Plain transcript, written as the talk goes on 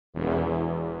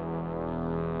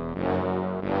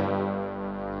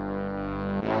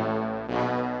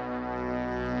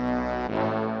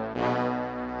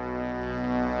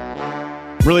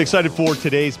Really excited for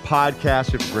today's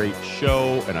podcast. It's a great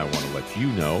show, and I want to let you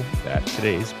know that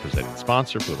today's presenting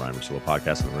sponsor for the Ryan Russillo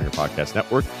Podcast and the Ringer Podcast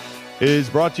Network is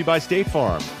brought to you by State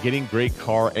Farm. Getting great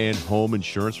car and home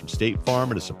insurance from State Farm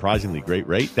at a surprisingly great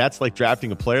rate. That's like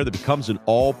drafting a player that becomes an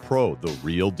all-pro, the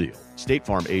real deal. State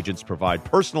Farm agents provide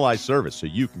personalized service so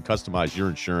you can customize your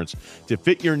insurance to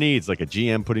fit your needs like a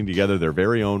GM putting together their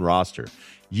very own roster.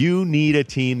 You need a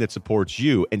team that supports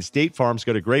you, and State Farm's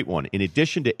got a great one. In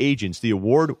addition to agents, the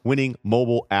award-winning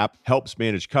mobile app helps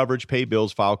manage coverage, pay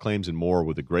bills, file claims, and more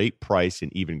with a great price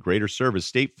and even greater service.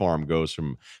 State Farm goes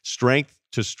from strength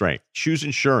to strength. Choose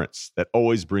insurance that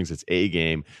always brings its A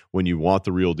game when you want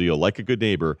the real deal. Like a good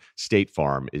neighbor, State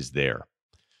Farm is there.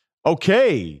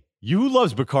 Okay, who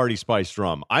loves Bacardi Spiced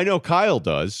Rum? I know Kyle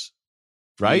does,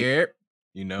 right? Yep.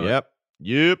 You know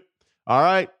Yep. All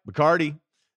right, Bacardi.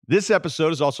 This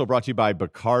episode is also brought to you by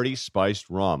Bacardi Spiced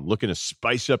Rum. Looking to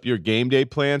spice up your game day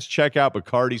plans? Check out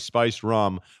Bacardi Spiced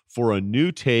Rum for a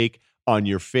new take on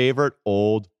your favorite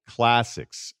old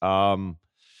classics. A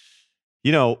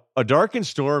dark and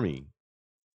stormy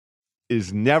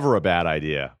is never a bad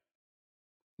idea.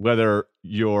 Whether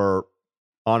you're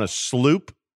on a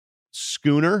sloop,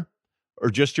 schooner, or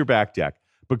just your back deck.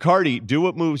 Bacardi, do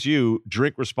what moves you.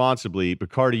 Drink responsibly.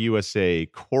 Bacardi USA,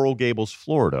 Coral Gables,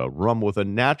 Florida. Rum with a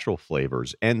natural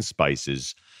flavors and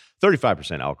spices.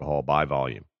 35% alcohol by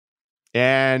volume.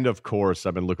 And, of course,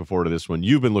 I've been looking forward to this one.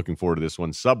 You've been looking forward to this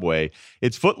one. Subway.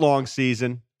 It's footlong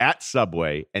season at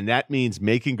Subway, and that means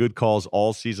making good calls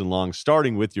all season long,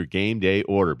 starting with your game day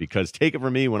order. Because take it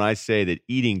from me when I say that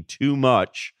eating too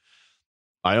much,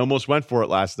 I almost went for it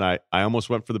last night. I almost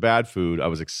went for the bad food. I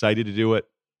was excited to do it.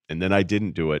 And then I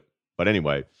didn't do it. But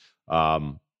anyway,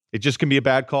 it just can be a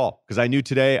bad call because I knew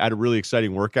today I had a really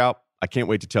exciting workout. I can't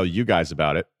wait to tell you guys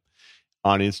about it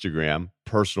on Instagram,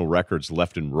 personal records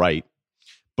left and right.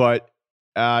 But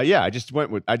I just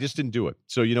didn't do it.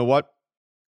 So you know what?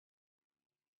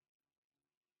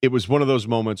 It was one of those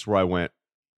moments where I went,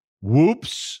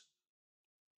 whoops.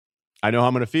 I know how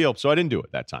I'm going to feel. So I didn't do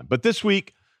it that time. But this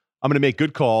week, I'm going to make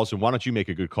good calls, and why don't you make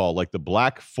a good call like the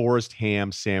Black Forest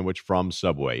ham sandwich from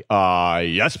Subway?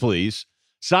 Yes, please.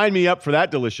 Sign me up for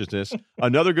that deliciousness.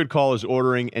 Another good call is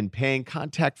ordering and paying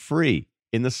contact-free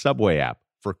in the Subway app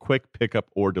for quick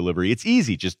pickup or delivery. It's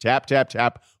easy. Just tap, tap,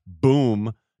 tap.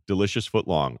 Boom. Delicious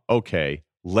footlong. Okay,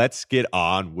 let's get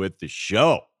on with the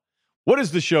show. What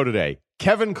is the show today?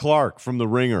 Kevin Clark from The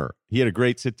Ringer. He had a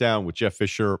great sit-down with Jeff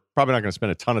Fisher. Probably not going to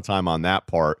spend a ton of time on that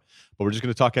part, but we're just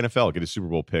going to talk NFL, get his Super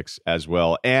Bowl picks as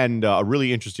well, and a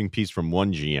really interesting piece from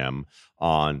one GM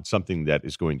on something that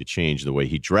is going to change the way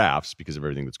he drafts because of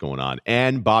everything that's going on.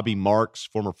 And Bobby Marks,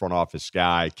 former front office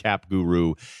guy, cap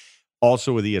guru,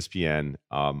 also with ESPN.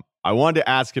 I wanted to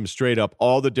ask him straight up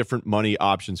all the different money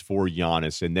options for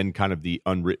Giannis and then kind of the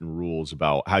unwritten rules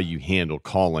about how you handle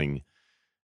calling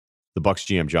the Bucs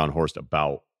GM John Horst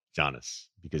about Giannis,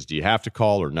 because do you have to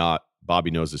call or not?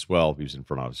 Bobby knows this well. He was in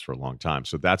front office for a long time.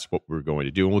 So that's what we're going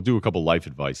to do. And we'll do a couple life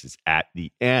advices at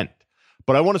the end.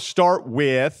 But I want to start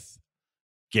with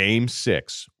Game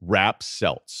 6,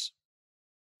 Raps-Celts.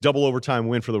 Double overtime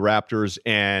win for the Raptors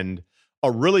and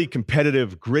a really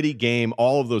competitive, gritty game,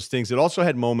 all of those things. It also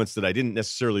had moments that I didn't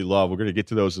necessarily love. We're going to get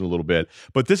to those in a little bit.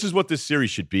 But this is what this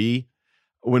series should be.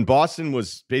 When Boston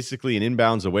was basically an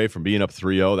inbounds away from being up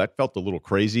 3-0, that felt a little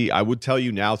crazy. I would tell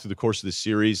you now through the course of this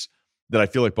series that I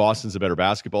feel like Boston's a better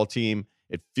basketball team.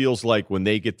 It feels like when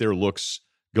they get their looks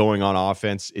going on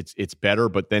offense, it's better.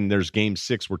 But then there's Game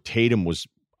 6 where Tatum was,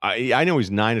 I know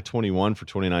he's 9 of 21 for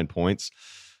 29 points.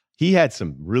 He had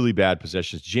some really bad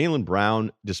possessions. Jaylen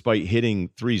Brown, despite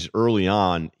hitting threes early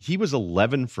on, he was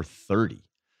 11 for 30.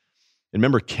 And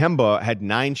remember, Kemba had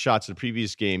 9 shots in the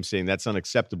previous game, saying that's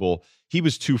unacceptable. He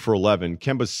was 2 for 11.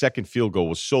 Kemba's second field goal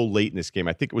was so late in this game.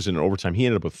 I think it was in overtime. He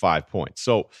ended up with 5 points.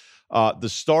 So the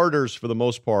starters, for the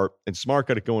most part, and Smart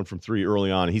got it going from 3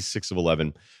 early on. He's 6 of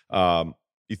 11.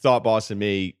 You thought Boston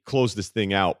may close this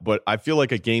thing out, but I feel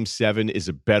like a Game 7 is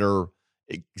a better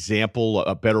example,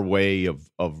 a better way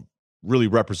of really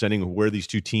representing where these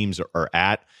two teams are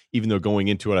at. Even though going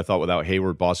into it, I thought without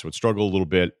Hayward, Boston would struggle a little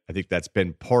bit. I think that's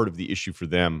been part of the issue for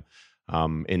them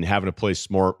in having to play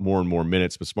Smart more and more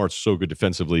minutes. But Smart's so good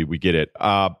defensively, we get it.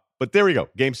 But there we go,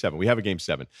 Game 7. We have a Game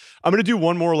 7. I'm going to do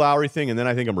one more Lowry thing, and then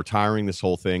I think I'm retiring this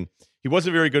whole thing. He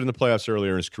wasn't very good in the playoffs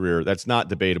earlier in his career. That's not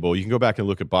debatable. You can go back and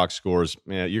look at box scores.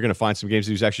 You're going to find some games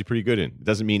he was actually pretty good in. It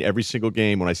doesn't mean every single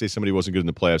game. When I say somebody wasn't good in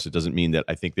the playoffs, it doesn't mean that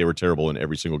I think they were terrible in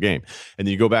every single game. And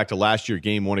then you go back to last year,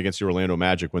 game 1 against the Orlando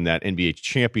Magic, when that NBA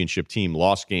championship team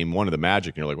lost game 1 of the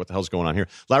Magic. And you're like, what the hell's going on here?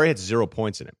 Lowry had 0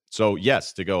 points in it. So,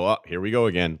 yes, to go, here we go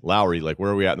again. Lowry, like, where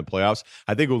are we at in the playoffs?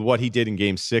 I think with what he did in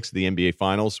game 6 of the NBA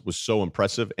Finals was so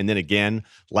impressive. And then again,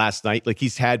 last night, like,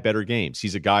 he's had better games.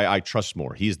 He's a guy I trust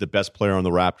more. He's the best player on the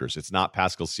Raptors. It's not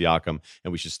Pascal Siakam,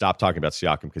 and we should stop talking about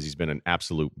Siakam because he's been an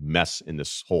absolute mess in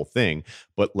this whole thing.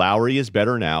 But Lowry is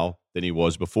better now than he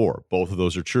was before. Both of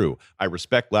those are true. I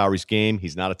respect Lowry's game.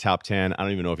 He's not a top 10. I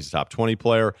don't even know if he's a top 20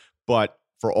 player, but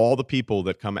for all the people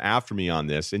that come after me on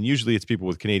this, and usually it's people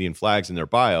with Canadian flags in their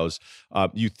bios,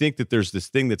 you think that there's this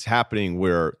thing that's happening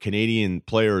where Canadian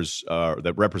players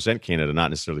that represent Canada,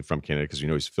 not necessarily from Canada, because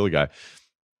he's a Philly guy.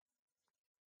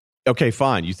 Okay,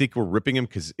 fine. You think we're ripping him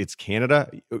because it's Canada?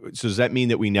 So does that mean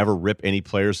that we never rip any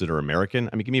players that are American?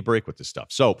 I mean, give me a break with this stuff.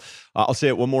 So I'll say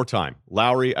it one more time.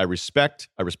 Lowry, I respect.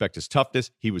 I respect his toughness.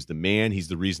 He was the man. He's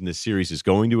the reason this series is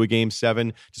going to a Game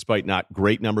 7, despite not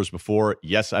great numbers before.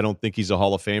 Yes, I don't think he's a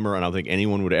Hall of Famer, and I don't think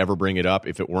anyone would ever bring it up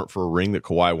if it weren't for a ring that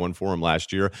Kawhi won for him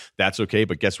last year. That's okay,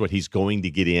 but guess what? He's going to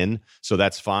get in, so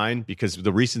that's fine, because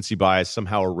the recency bias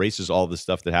somehow erases all the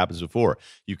stuff that happens before.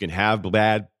 You can have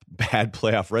bad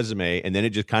playoff resume, and then it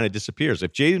just kind of disappears.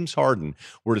 If James Harden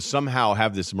were to somehow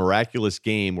have this miraculous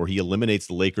game where he eliminates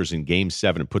the Lakers in Game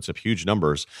 7 and puts up huge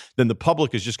numbers, then the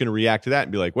public is just going to react to that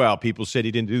and be like, well, people said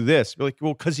he didn't do this. Be like,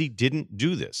 well, because he didn't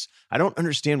do this. I don't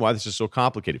understand why this is so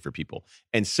complicated for people.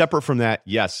 And separate from that,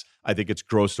 yes, I think it's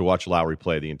gross to watch Lowry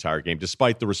play the entire game,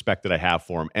 despite the respect that I have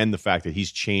for him and the fact that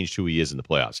he's changed who he is in the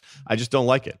playoffs. I just don't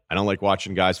like it. I don't like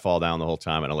watching guys fall down the whole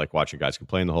time. I don't like watching guys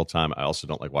complain the whole time. I also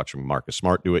don't like watching Marcus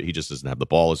Smart do it. He just doesn't have the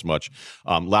ball as much.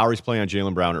 Lowry's playing on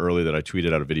Jaylen Brown early that I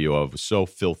tweeted out a video of was so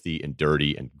filthy and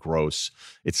dirty and gross.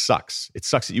 It sucks. It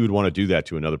sucks that you would want to do that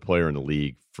to another player in the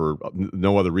league for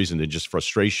no other reason than just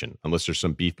frustration, unless there's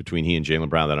some beef between he and Jaylen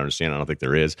Brown that I understand. I don't think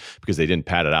there is, because they didn't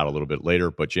pat it out a little bit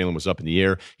later, but Jaylen was up in the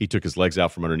air. He took his legs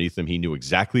out from underneath him. He knew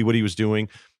exactly what he was doing.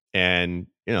 And,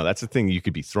 that's the thing you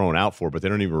could be thrown out for, but they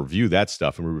don't even review that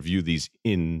stuff. And we review these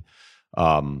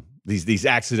these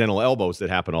accidental elbows that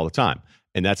happen all the time.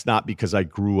 And that's not because I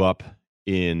grew up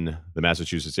in the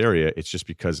Massachusetts area. It's just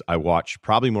because I watch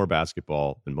probably more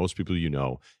basketball than most people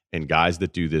and guys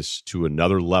that do this to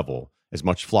another level, as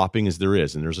much flopping as there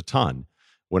is, and there's a ton.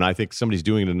 When I think somebody's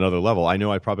doing it at another level, I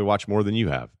know I probably watch more than you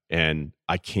have, and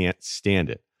I can't stand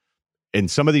it. And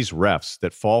some of these refs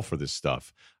that fall for this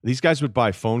stuff, these guys would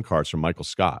buy phone cards from Michael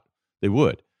Scott. They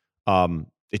would.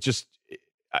 It just,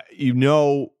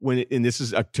 and this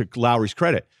is to Lowry's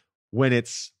credit, when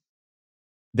it's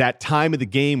that time of the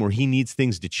game where he needs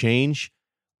things to change,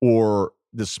 or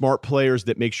the smart players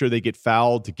that make sure they get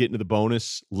fouled to get into the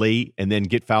bonus late and then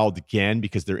get fouled again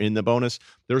because they're in the bonus.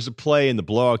 There was a play in the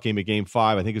blowout game of Game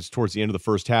 5, I think it's towards the end of the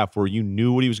first half, where you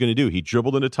knew what he was going to do. He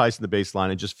dribbled into Tyson the baseline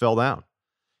and just fell down.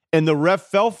 And the ref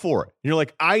fell for it. And you're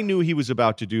like, I knew he was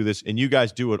about to do this, and you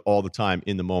guys do it all the time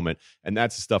in the moment. And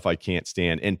that's the stuff I can't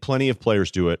stand. And plenty of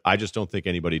players do it. I just don't think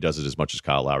anybody does it as much as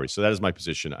Kyle Lowry. So that is my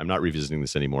position. I'm not revisiting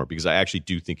this anymore because I actually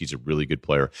do think he's a really good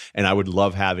player. And I would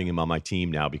love having him on my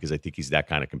team now because I think he's that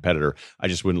kind of competitor. I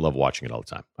just wouldn't love watching it all the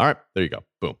time. All right, there you go.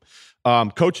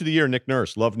 Boom. Coach of the year, Nick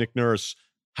Nurse. Love Nick Nurse.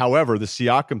 However, the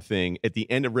Siakam thing, at the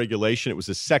end of regulation, it was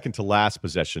the second to last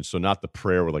possession, so not the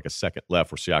prayer with like a second left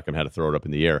where Siakam had to throw it up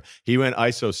in the air. He went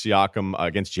ISO Siakam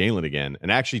against Jaylen again, and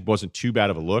actually wasn't too bad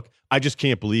of a look. I just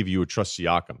can't believe you would trust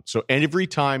Siakam. So every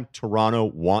time Toronto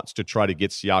wants to try to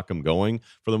get Siakam going,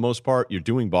 for the most part, you're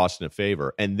doing Boston a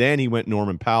favor. And then he went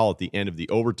Norman Powell at the end of the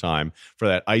overtime for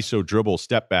that ISO dribble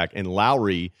step back, and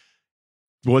Lowry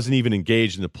wasn't even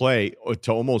engaged in the play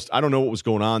to almost, I don't know what was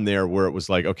going on there, where it was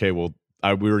like, okay, well,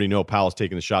 we already know Powell's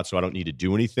taking the shot, so I don't need to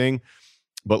do anything.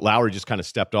 But Lowry just kind of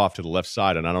stepped off to the left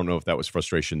side, and I don't know if that was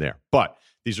frustration there. But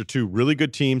these are two really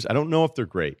good teams. I don't know if they're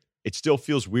great. It still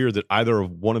feels weird that either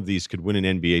of one of these could win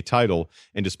an NBA title.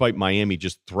 And despite Miami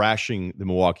just thrashing the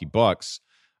Milwaukee Bucks,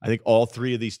 I think all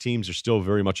three of these teams are still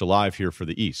very much alive here for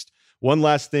the East. One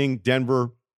last thing,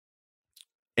 Denver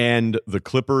and the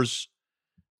Clippers.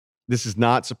 This is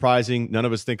not surprising. None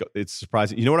of us think it's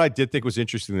surprising. You know what I did think was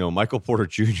interesting, though? Michael Porter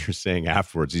Jr. saying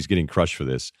afterwards, he's getting crushed for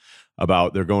this,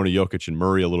 about they're going to Jokic and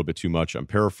Murray a little bit too much. I'm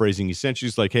paraphrasing. Essentially,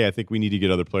 he's like, hey, I think we need to get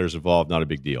other players involved. Not a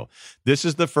big deal. This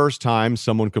is the first time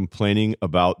someone complaining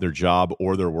about their job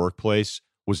or their workplace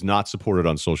was not supported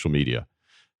on social media.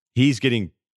 He's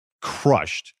getting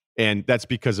crushed. And that's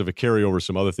because of a carryover of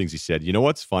some other things he said. You know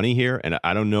what's funny here? And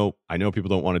I don't know. I know people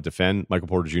don't want to defend Michael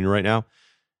Porter Jr. right now.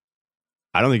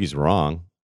 I don't think he's wrong.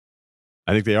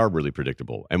 I think they are really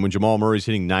predictable. And when Jamal Murray's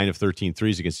hitting 9 of 13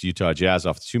 threes against the Utah Jazz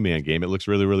off the two-man game, it looks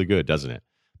really, really good, doesn't it?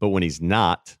 But when he's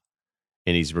not,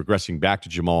 and he's regressing back to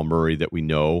Jamal Murray that we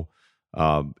know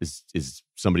is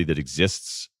somebody that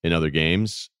exists in other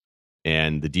games,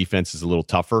 and the defense is a little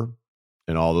tougher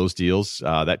and all those deals,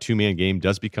 that two-man game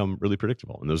does become really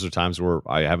predictable. And those are times where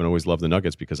I haven't always loved the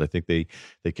Nuggets because I think they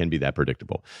can be that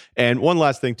predictable. And one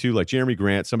last thing, too, like Jeremy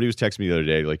Grant, somebody was texting me the other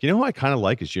day, like, who I kind of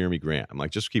like is Jeremy Grant. I'm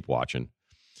like, just keep watching.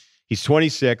 He's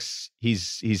 26.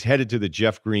 He's headed to the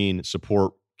Jeff Green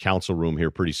support council room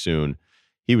here pretty soon.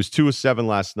 He was 2 of 7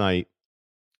 last night,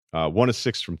 1 of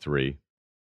 6 from 3,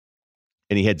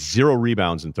 and he had 0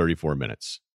 rebounds in 34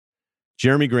 minutes.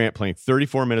 Jeremy Grant playing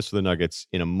 34 minutes for the Nuggets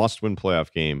in a must-win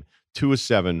playoff game, 2 of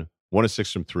 7, 1 of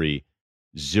 6 from 3,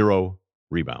 0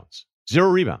 rebounds. 0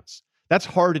 rebounds. That's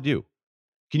hard to do.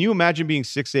 Can you imagine being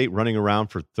 6'8", running around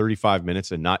for 35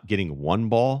 minutes and not getting one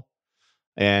ball?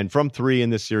 And from 3 in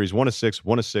this series, 1 of 6,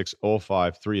 1 of 6, 0 of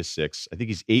 5, 3 of 6. I think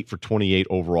he's 8 for 28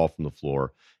 overall from the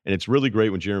floor. And it's really great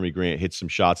when Jeremy Grant hits some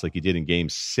shots like he did in Game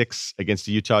 6 against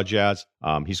the Utah Jazz.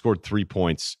 He scored 3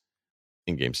 points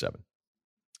in Game 7.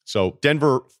 So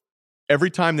Denver, every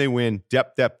time they win,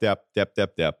 depth.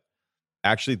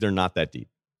 Actually, they're not that deep.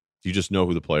 You just know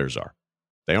who the players are.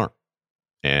 They aren't.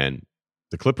 And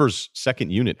the Clippers'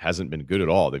 second unit hasn't been good at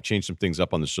all. They've changed some things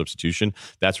up on the substitution.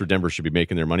 That's where Denver should be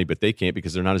making their money, but they can't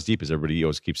because they're not as deep as everybody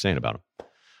always keeps saying about them.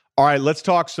 All right, let's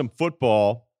talk some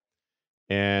football,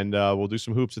 and we'll do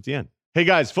some hoops at the end. Hey,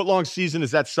 guys, footlong season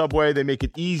is at Subway. They make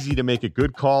it easy to make a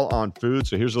good call on food.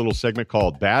 So here's a little segment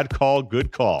called Bad Call,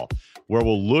 Good Call, where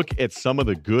we'll look at some of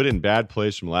the good and bad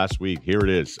plays from last week. Here it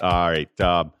is. All right.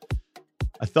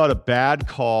 I thought a bad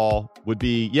call would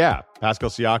be, Pascal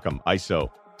Siakam, ISO,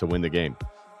 to win the game.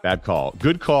 Bad call.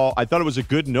 Good call. I thought it was a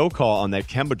good no call on that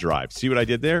Kemba drive. See what I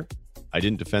did there? I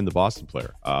didn't defend the Boston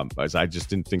player. As I just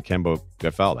didn't think Kemba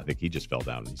got fouled. I think he just fell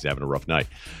down. He's having a rough night.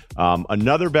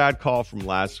 Another bad call from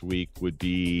last week would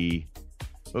be,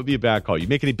 what would be a bad call? You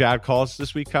make any bad calls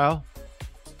this week, Kyle?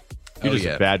 You're just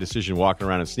a bad decision walking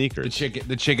around in sneakers.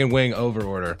 The chicken wing over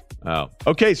order. Oh,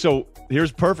 okay. So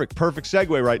here's perfect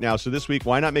segue right now. So this week,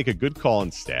 why not make a good call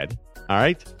instead? All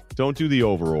right. Don't do the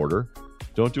over order.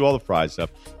 Don't do all the fried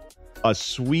stuff. A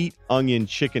sweet onion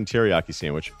chicken teriyaki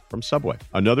sandwich from Subway.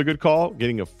 Another good call,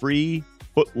 getting a free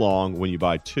foot-long when you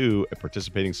buy 2 at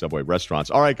participating Subway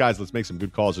restaurants. All right, guys, let's make some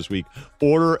good calls this week.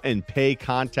 Order and pay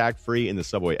contact-free in the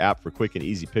Subway app for quick and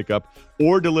easy pickup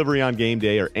or delivery on game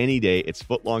day or any day. It's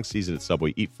foot-long season at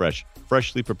Subway. Eat fresh,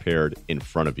 freshly prepared in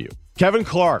front of you. Kevin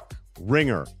Clark,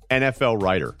 ringer, NFL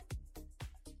writer.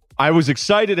 I was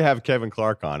excited to have Kevin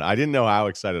Clark on. I didn't know how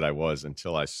excited I was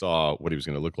until I saw what he was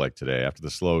going to look like today after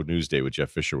the slow news day with Jeff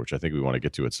Fisher, which I think we want to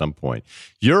get to at some point.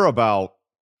 You're about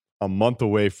a month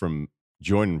away from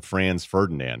joining Franz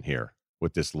Ferdinand here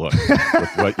with this look,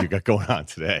 with what you got going on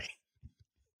today.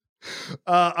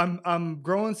 I'm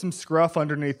growing some scruff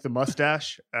underneath the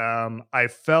mustache. I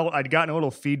felt I'd gotten a little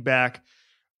feedback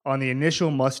on the initial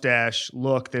mustache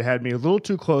look that had me a little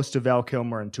too close to Val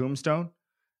Kilmer and Tombstone.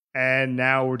 And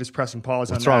now we're just pressing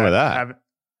pause on that. What's wrong with that?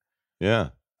 Yeah.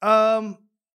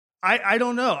 I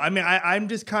don't know. I mean, I'm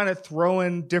just kind of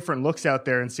throwing different looks out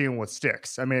there and seeing what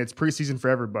sticks. I mean, it's preseason for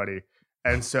everybody.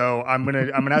 And so I'm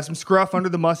gonna have some scruff under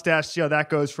the mustache, see how that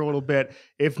goes for a little bit.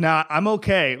 If not, I'm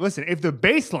okay. Listen, if the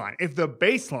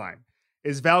baseline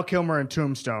is Val Kilmer and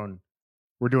Tombstone,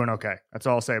 we're doing okay. That's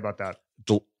all I'll say about that.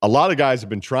 A lot of guys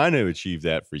have been trying to achieve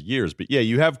that for years, but yeah,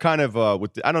 you have kind of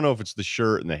I don't know if it's the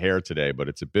shirt and the hair today, but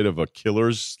it's a bit of a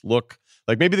Killers look.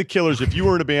 Like maybe the Killers, if you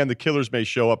were in a band, the Killers may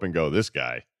show up and go, this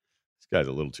guy's a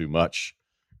little too much.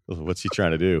 What's he trying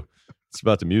to do? It's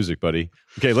about the music, buddy.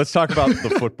 Okay, let's talk about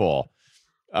the football.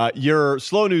 Your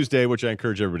slow news day, which I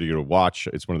encourage everybody to watch.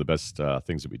 It's one of the best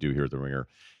things that we do here at The Ringer.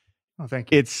 Oh,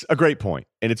 thank you. It's a great point,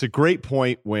 and it's a great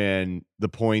point when the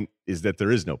point is that there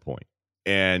is no point.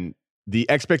 And the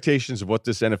expectations of what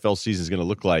this NFL season is going to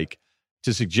look like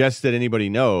to suggest that anybody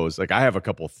knows, like I have a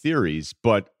couple of theories,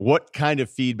 but what kind of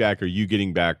feedback are you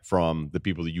getting back from the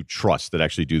people that you trust that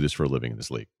actually do this for a living in this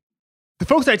league? The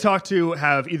folks I talk to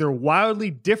have either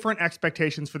wildly different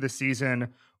expectations for the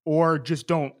season or just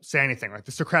don't say anything, like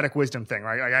the Socratic wisdom thing,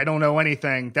 right? Like, I don't know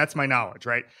anything. That's my knowledge,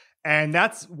 right? And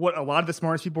that's what a lot of the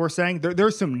smartest people are saying.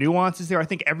 There's some nuances there. I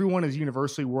think everyone is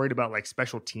universally worried about like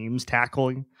special teams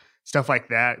tackling, stuff like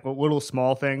that, little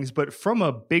small things. But from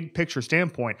a big picture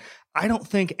standpoint, I don't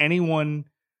think anyone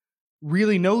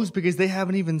really knows because they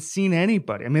haven't even seen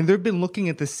anybody. I mean, they've been looking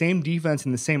at the same defense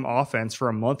and the same offense for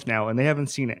a month now, and they haven't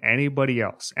seen anybody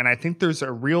else. And I think there's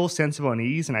a real sense of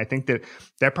unease, and I think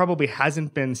that probably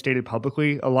hasn't been stated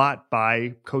publicly a lot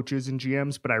by coaches and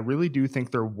GMs, but I really do think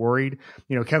they're worried.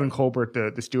 You know, Kevin Colbert,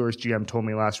 the Steelers GM, told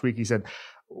me last week, he said,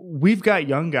 we've got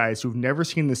young guys who've never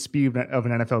seen the speed of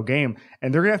an NFL game,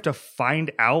 and they're going to have to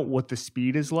find out what the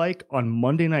speed is like on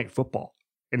Monday Night Football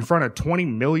in front of 20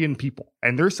 million people.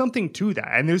 And there's something to that.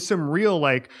 And there's some real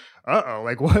like,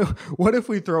 what if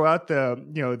we throw out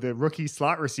the rookie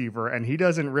slot receiver and he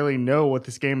doesn't really know what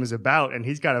this game is about, and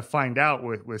he's got to find out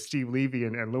with Steve Levy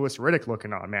and Louis Riddick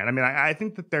looking on, man. I mean, I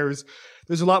think that there's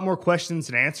a lot more questions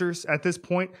than answers at this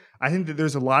point. I think that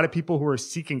there's a lot of people who are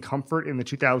seeking comfort in the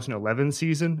 2011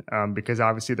 season because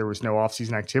obviously there was no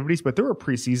offseason activities, but there were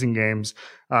preseason games.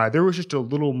 There was just a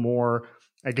little more,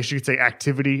 I guess you could say,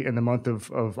 activity in the month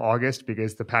of August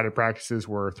because the padded practices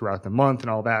were throughout the month and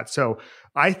all that. So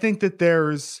I think that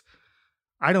there's,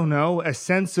 I don't know, a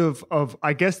sense of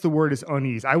I guess the word is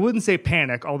unease. I wouldn't say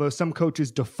panic, although some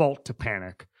coaches default to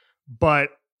panic, but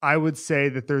I would say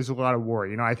that there's a lot of worry.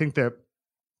 You know, I think that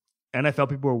NFL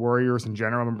people are worriers in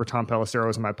general. I remember Tom Pelissero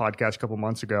was on my podcast a couple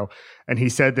months ago, and he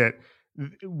said that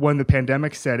when the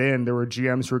pandemic set in, there were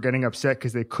GMs who were getting upset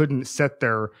because they couldn't set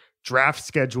their draft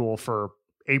schedule for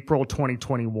April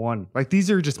 2021. Like, these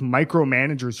are just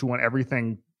micromanagers who want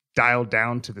everything dialed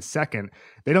down to the second.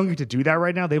 They don't get to do that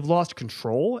right now. They've lost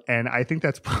control. And I think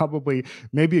that's probably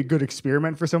maybe a good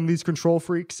experiment for some of these control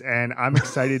freaks. And I'm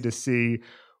excited to see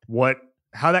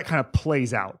how that kind of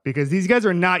plays out, because these guys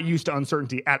are not used to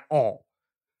uncertainty at all.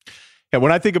 Yeah,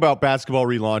 when I think about basketball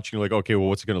relaunching, like, okay, well,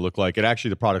 what's it going to look like? It actually,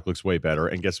 the product looks way better.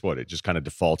 And guess what? It just kind of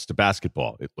defaults to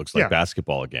basketball. It looks like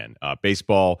basketball again.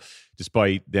 Baseball,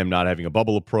 despite them not having a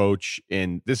bubble approach.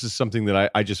 And this is something that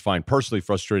I just find personally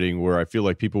frustrating, where I feel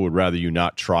like people would rather you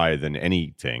not try than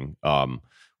anything.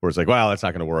 Where it's like, well, that's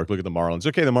not going to work. Look at the Marlins.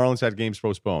 Okay, the Marlins had games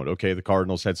postponed. Okay, the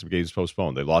Cardinals had some games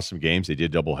postponed. They lost some games. They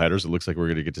did double headers. It looks like we're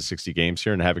going to get to 60 games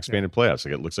here and have expanded playoffs.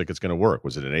 Like, it looks like it's going to work.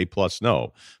 Was it an A+?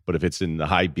 No. But if it's in the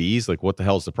high Bs, like, what the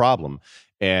hell's the problem?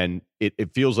 And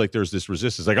it feels like there's this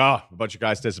resistance, like, a bunch of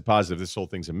guys tested positive. This whole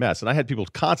thing's a mess. And I had people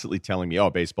constantly telling me,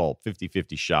 baseball,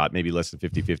 50-50 shot, maybe less than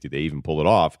 50-50. They even pull it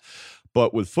off.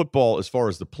 But with football, as far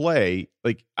as the play,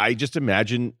 like, I just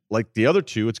imagine, like the other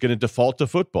two, it's going to default to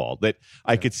football. That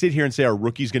I could sit here and say our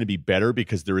rookie's going to be better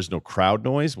because there is no crowd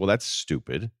noise. Well, that's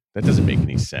stupid. That doesn't make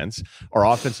any sense. Our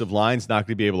offensive line's not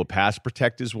going to be able to pass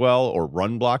protect as well, or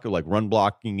run block. Or like, run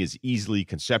blocking is easily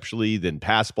conceptually than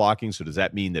pass blocking. So does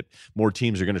that mean that more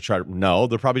teams are going to try to? No,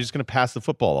 they're probably just going to pass the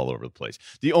football all over the place.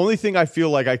 The only thing I feel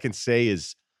like I can say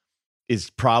is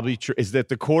probably true is that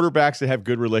the quarterbacks that have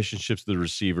good relationships with the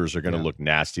receivers are going to look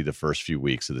nasty the first few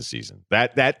weeks of the season.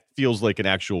 That feels like an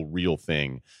actual real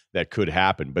thing that could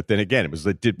happen. But then again, was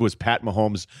Pat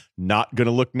Mahomes not going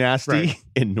to look nasty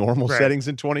in normal settings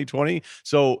in 2020?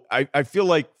 So I feel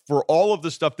like for all of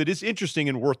the stuff that is interesting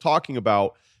and worth talking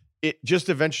about, it just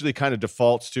eventually kind of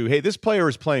defaults to, hey, this player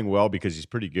is playing well because he's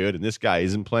pretty good, and this guy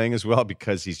isn't playing as well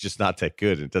because he's just not that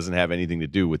good. And it doesn't have anything to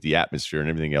do with the atmosphere and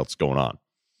everything else going on.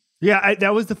 Yeah,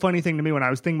 that was the funny thing to me when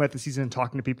I was thinking about the season and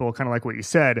talking to people, kind of like what you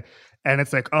said. And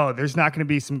it's like, there's not going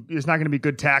to be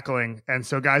good tackling, and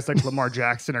so guys like Lamar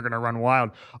Jackson are going to run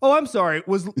wild. Oh, I'm sorry.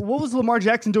 What was Lamar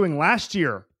Jackson doing last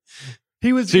year?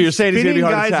 He was you're saying he's spinning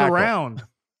gonna be hard to guys tackle around.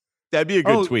 That'd be a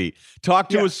good tweet. Talk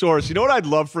to a source. You know what I'd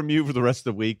love from you for the rest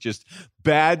of the week? Just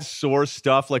bad source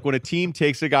stuff. Like when a team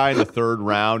takes a guy in the third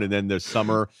round, and then this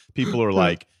summer people are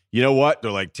like, you know what?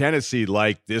 They're like, Tennessee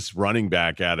liked this running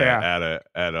back at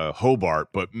a Hobart,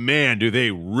 but man, do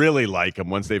they really like him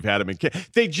once they've had him in camp.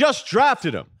 They just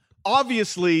drafted him.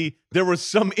 Obviously, there was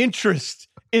some interest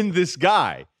in this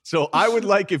guy. So I would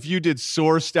like if you did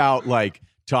sourced out, like,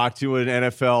 talk to an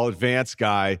NFL advanced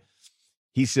guy.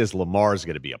 He says Lamar's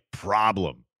going to be a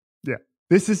problem. Yeah.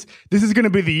 This is going to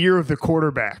be the year of the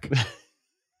quarterback.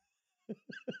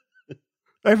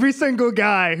 Every single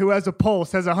guy who has a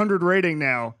pulse has 100 rating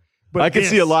now. But I can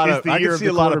see a lot of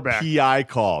quarterback. PI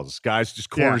calls. Guys,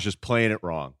 corners just playing it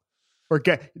wrong. Or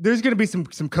there's going to be some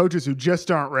coaches who just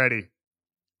aren't ready.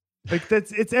 Like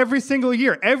it's every single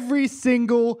year. Every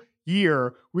single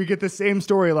year we get the same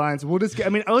storylines.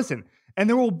 Listen, and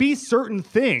there will be certain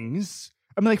things.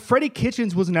 I mean, like Freddie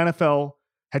Kitchens was an NFL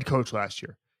head coach last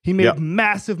year. He made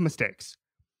massive mistakes.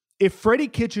 If Freddie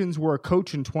Kitchens were a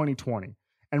coach in 2020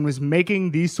 and was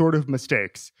making these sort of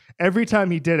mistakes, every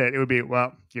time he did it, it would be,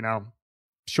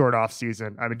 short off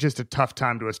season. I mean, just a tough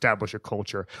time to establish a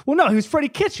culture. Well, no, he was Freddie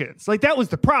Kitchens. Like, that was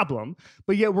the problem.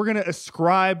 But yet we're going to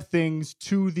ascribe things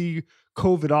to the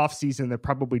COVID off season that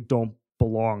probably don't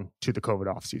belong to the COVID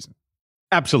offseason.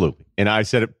 Absolutely. And I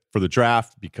said it for the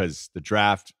draft because the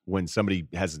draft, when somebody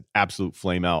has an absolute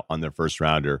flame out on their first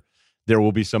rounder, there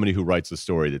will be somebody who writes a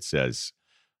story that says,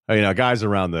 oh, guys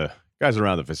around the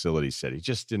facility said he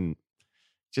just didn't.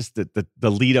 Just the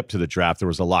lead up to the draft, there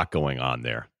was a lot going on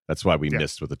there. That's why we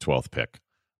missed with the 12th pick.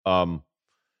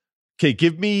 Okay,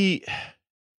 give me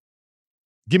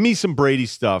some Brady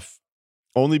stuff.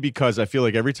 Only because I feel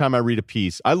like every time I read a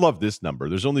piece, I love this number.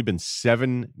 There's only been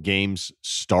 7 games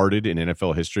started in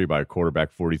NFL history by a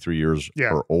quarterback 43 years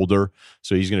or older.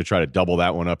 So he's going to try to double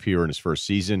that one up here in his first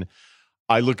season.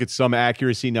 I look at some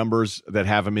accuracy numbers that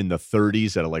have him in the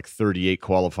 30s at like 38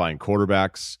 qualifying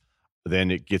quarterbacks.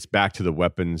 Then it gets back to the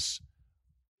weapons.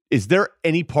 Is there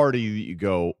any part of you that you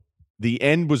go, the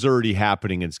end was already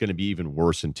happening and it's going to be even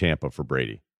worse in Tampa for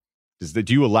Brady?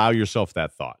 Do you allow yourself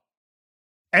that thought?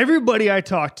 Everybody I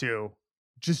talk to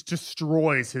just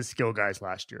destroys his skill guys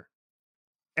last year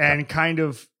and kind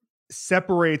of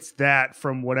separates that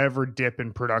from whatever dip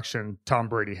in production Tom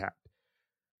Brady had.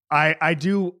 I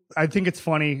think it's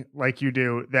funny, like you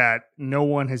do, that no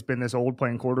one has been this old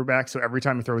playing quarterback. So every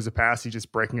time he throws a pass, he's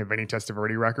just breaking a Vinny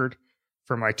Testaverde record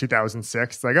from like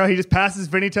 2006. Like, oh, he just passes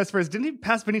Vinny Testaverde. Didn't he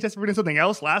pass Vinny Testaverde in something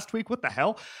else last week? What the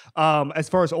hell? As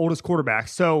far as oldest quarterbacks.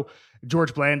 So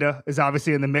George Blanda is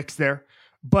obviously in the mix there.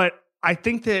 But I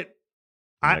think that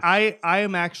I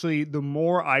am actually, the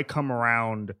more I come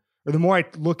around, or the more I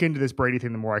look into this Brady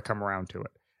thing, the more I come around to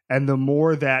it. And the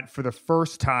more that for the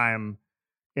first time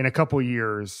in a couple of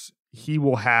years, he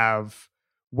will have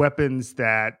weapons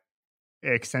that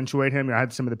accentuate him. I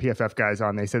had some of the PFF guys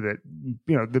on. They said that,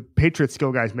 the Patriots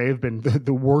skill guys may have been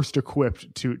the worst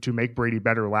equipped to make Brady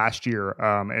better last year.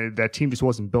 And that team just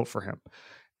wasn't built for him.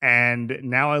 And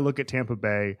now I look at Tampa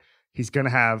Bay. He's going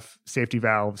to have safety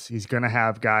valves. He's going to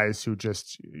have guys who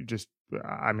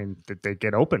that they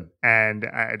get open. And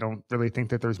I don't really think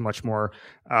that there's much more,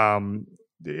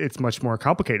 it's much more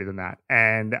complicated than that.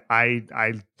 And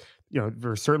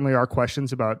there certainly are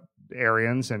questions about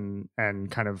Arians and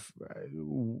kind of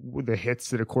the hits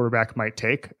that a quarterback might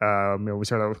take. We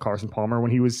saw that with Carson Palmer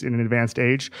when he was in an advanced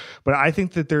age, but I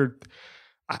think that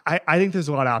I think there's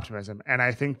a lot of optimism. And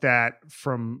I think that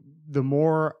from the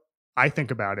more I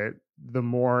think about it, the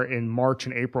more in March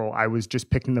and April, I was just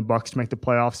picking the Bucs to make the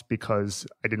playoffs because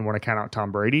I didn't want to count out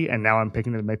Tom Brady. And now I'm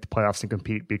picking them to make the playoffs and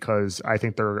compete because I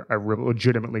think they're a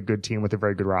legitimately good team with a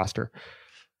very good roster.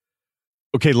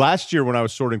 Okay, last year when I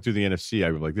was sorting through the NFC,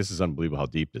 I was like, this is unbelievable how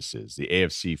deep this is. The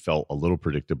AFC felt a little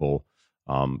predictable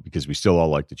because we still all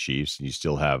like the Chiefs, and you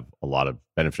still have a lot of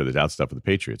benefit of the doubt stuff with the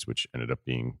Patriots, which ended up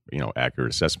being,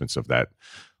 accurate assessments of that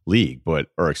league,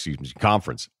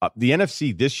 conference. The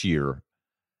NFC this year,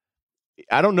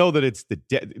 I don't know that it's the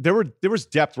there was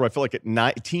depth where I feel like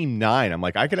at team 9, I'm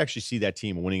like, I could actually see that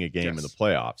team winning a game in the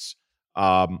playoffs.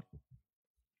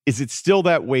 Is it still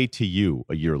that way to you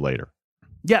a year later?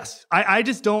 Yes. I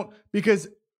just don't, because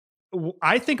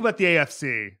I think about the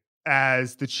AFC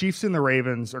as the Chiefs and the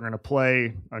Ravens are going to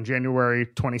play on January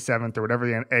 27th or whatever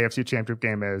the AFC championship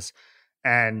game is.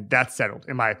 And that's settled,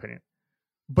 in my opinion.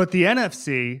 But the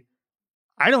NFC,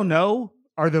 I don't know.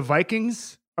 Are the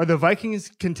Vikings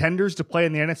contenders to play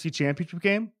in the NFC championship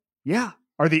game? Yeah.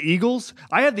 Are the Eagles?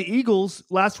 I had the Eagles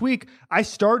last week. I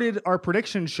started our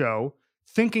prediction show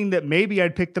thinking that maybe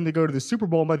I'd pick them to go to the Super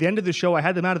Bowl. And by the end of the show, I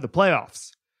had them out of the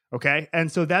playoffs. Okay. And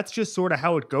so that's just sort of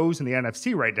how it goes in the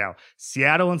NFC right now.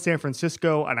 Seattle and San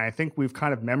Francisco. And I think we've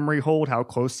kind of memory hold how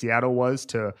close Seattle was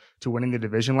to winning the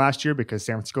division last year because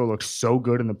San Francisco looked so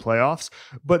good in the playoffs.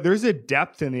 But there's a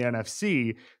depth in the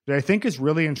NFC that I think is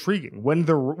really intriguing. When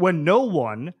no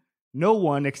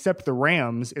one except the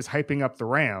Rams is hyping up the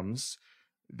Rams,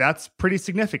 that's pretty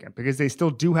significant because they still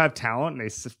do have talent, and they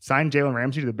signed Jalen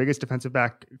Ramsey to the biggest defensive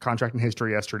back contract in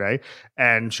history yesterday.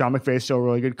 And Sean McVay is still a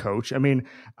really good coach. I mean,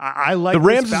 I like the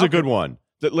Rams is a good one.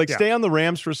 Stay on the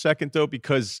Rams for a second though,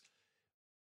 because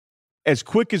as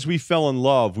quick as we fell in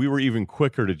love, we were even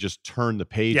quicker to just turn the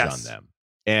page on them.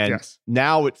 And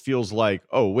now it feels like,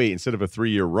 oh wait, instead of a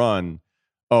 3-year run,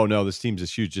 oh no, this team's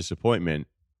this huge disappointment.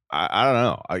 I don't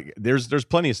know. There's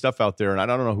plenty of stuff out there, and I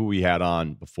don't know who we had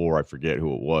on before. I forget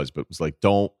who it was, but it was like,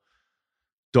 don't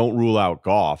rule out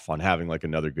Goff on having like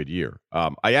another good year.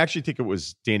 I actually think it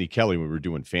was Danny Kelly when we were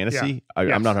doing fantasy.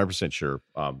 Yeah. I'm not 100% sure.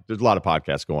 There's a lot of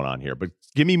podcasts going on here, but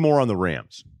give me more on the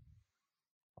Rams.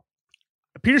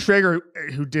 Peter Schrager,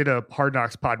 who did a Hard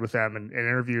Knocks pod with them and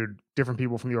interviewed different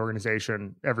people from the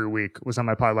organization every week, was on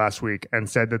my pod last week and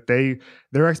said that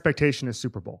their expectation is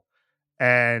Super Bowl.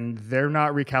 And they're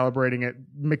not recalibrating it.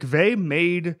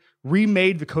 McVay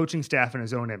remade the coaching staff in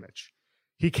his own image.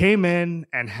 he came in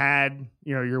and had,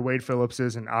 your Wade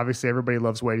Phillipses, and obviously everybody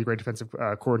loves Wade, he's a great defensive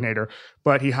coordinator,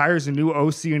 but he hires a new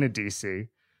OC and a DC.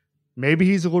 Maybe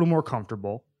he's a little more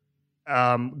comfortable.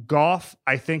 Goff,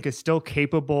 I think, is still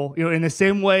capable. In the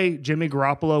same way Jimmy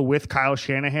Garoppolo with Kyle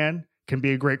Shanahan can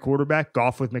be a great quarterback,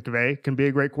 Goff with McVay can be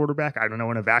a great quarterback. I don't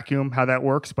know in a vacuum how that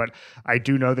works, but I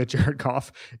do know that Jared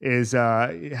Goff is,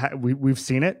 we've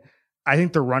seen it. I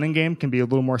think the running game can be a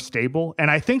little more stable.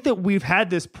 And I think that we've had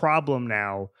this problem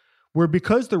now where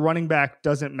because the running back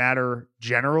doesn't matter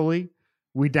generally,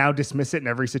 we now dismiss it in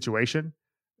every situation.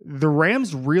 The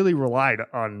Rams really relied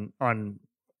on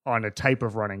a type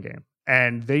of running game,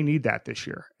 and they need that this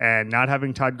year. And not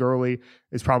having Todd Gurley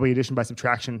is probably addition by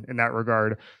subtraction in that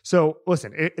regard. So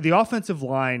listen, the offensive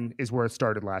line is where it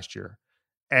started last year,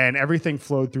 and everything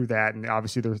flowed through that. And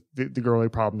obviously there's the Gurley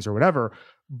problems or whatever.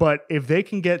 But if they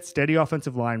can get steady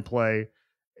offensive line play,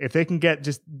 if they can get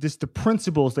just the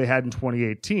principles they had in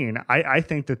 2018, I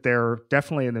think that they're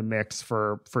definitely in the mix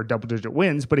for double-digit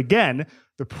wins. But again,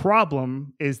 the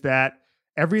problem is that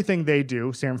everything they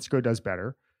do, San Francisco does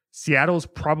better. Seattle's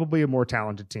probably a more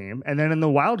talented team. And then in the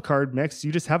wild card mix,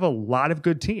 you just have a lot of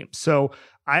good teams. So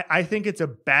I think it's a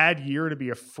bad year to be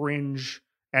a fringe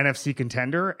NFC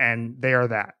contender, and they are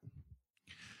that.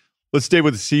 Let's stay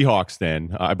with the Seahawks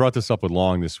then. I brought this up with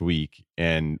Long this week,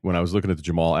 and when I was looking at the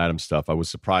Jamal Adams stuff, I was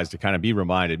surprised to kind of be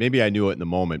reminded. Maybe I knew it in the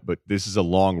moment, but this is a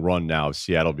long run now of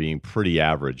Seattle being pretty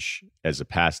average as a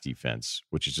pass defense,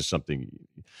 which is just something.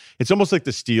 It's almost like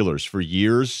the Steelers for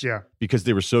years, because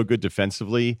they were so good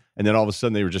defensively, and then all of a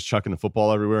sudden they were just chucking the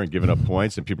football everywhere and giving up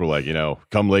points, and people were like,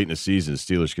 come late in the season, the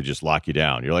Steelers could just lock you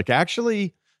down. You're like,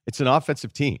 actually, it's an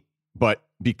offensive team. But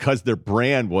because their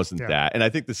brand wasn't that. And I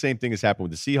think the same thing has happened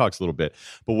with the Seahawks a little bit.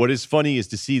 But what is funny is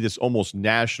to see this almost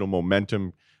national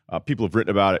momentum. People have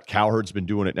written about it. Cowherd's been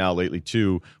doing it now lately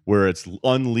too, where it's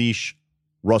unleash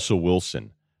Russell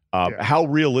Wilson. How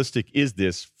realistic is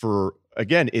this for,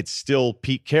 again, it's still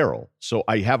Pete Carroll. So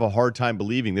I have a hard time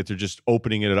believing that they're just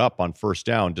opening it up on first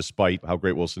down despite how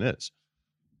great Wilson is.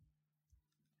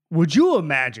 Would you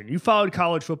imagine, you followed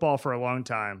college football for a long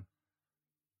time.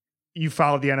 You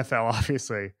followed the NFL,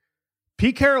 obviously.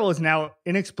 Pete Carroll has now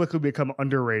inexplicably become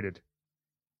underrated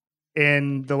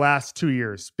in the last 2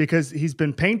 years because he's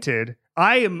been painted.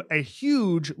 I am a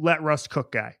huge let Russ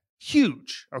cook guy.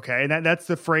 Huge. Okay. And that's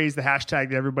the phrase, the hashtag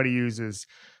that everybody uses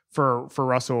for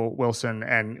Russell Wilson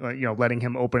and, letting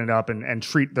him open it up and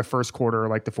treat the first quarter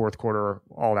like the fourth quarter,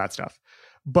 all that stuff.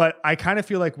 But I kind of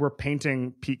feel like we're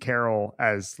painting Pete Carroll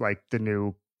as like the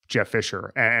new Jeff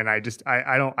Fisher. And I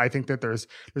think that there's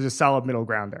a solid middle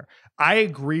ground there. I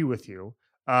agree with you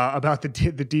about the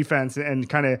defense and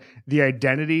kind of the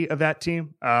identity of that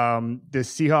team. The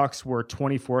Seahawks were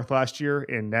 24th last year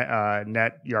in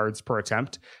net yards per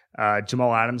attempt.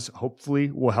 Jamal Adams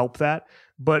hopefully will help that.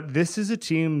 But this is a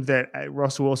team that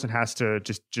Russell Wilson has to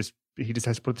he just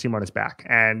has to put the team on his back.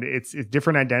 And it's a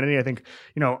different identity. I think,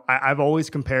 I've always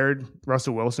compared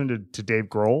Russell Wilson to Dave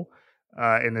Grohl.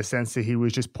 In the sense that he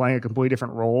was just playing a completely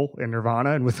different role in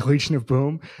Nirvana and with the Legion of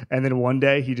Boom. And then one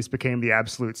day he just became the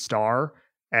absolute star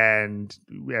and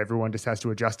everyone just has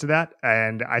to adjust to that.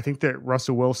 And I think that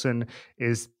Russell Wilson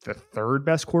is the third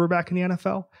best quarterback in the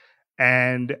NFL.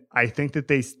 And I think that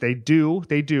they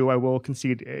do, I will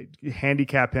concede,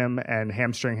 handicap him and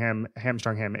hamstring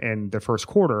him in the first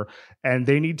quarter. And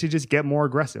they need to just get more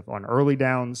aggressive on early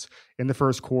downs in the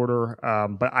first quarter.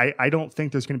 But I don't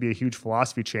think there's going to be a huge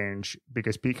philosophy change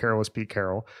because Pete Carroll is Pete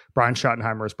Carroll. Brian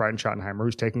Schottenheimer is Brian Schottenheimer,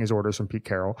 who's taking his orders from Pete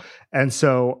Carroll. And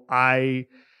so I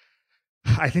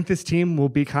think this team will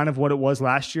be kind of what it was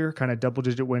last year, kind of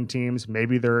double-digit win teams.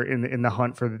 Maybe they're in the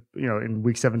hunt for, in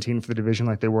week 17 for the division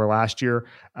like they were last year.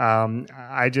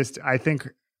 I think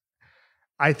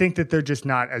that they're just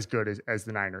not as good as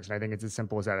the Niners. And I think it's as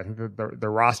simple as that. I think that the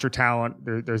roster talent,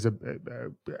 there's a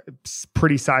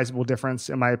pretty sizable difference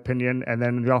in my opinion. And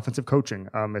then the offensive coaching,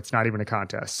 it's not even a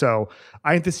contest. So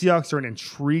I think the Seahawks are an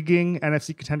intriguing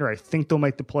NFC contender. I think they'll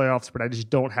make the playoffs, but I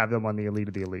just don't have them on the elite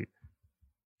of the elite.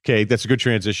 Okay, that's a good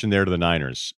transition there to the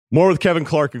Niners. More with Kevin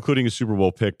Clark, including a Super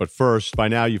Bowl pick. But first, by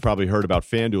now you've probably heard about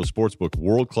FanDuel Sportsbook,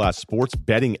 world-class sports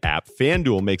betting app.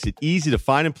 FanDuel makes it easy to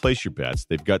find and place your bets.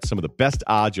 They've got some of the best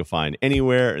odds you'll find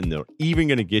anywhere, and they're even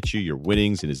going to get you your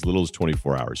winnings in as little as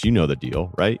 24 hours. You know the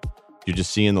deal, right? You're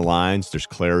just seeing the lines. There's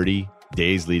clarity.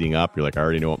 Days leading up, you're like, I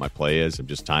already know what my play is. I'm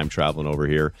just time traveling over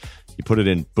here. You put it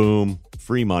in, boom,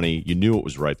 free money. You knew it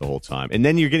was right the whole time. And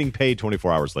then you're getting paid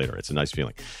 24 hours later. It's a nice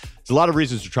feeling. There's a lot of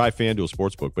reasons to try FanDuel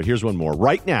Sportsbook, but here's one more.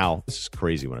 Right now, this is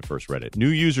crazy when I first read it. New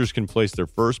users can place their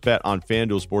first bet on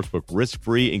FanDuel Sportsbook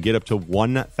risk-free and get up to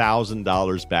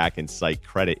 $1,000 back in site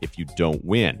credit if you don't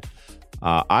win.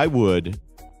 I would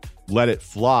let it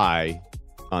fly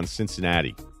on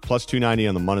Cincinnati. Plus 290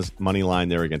 on the money line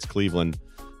there against Cleveland.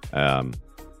 And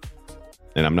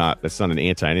that's not an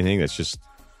anti-anything. That's just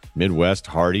Midwest,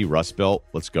 Hardy, Rust Belt.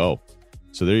 Let's go.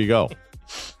 So there you go.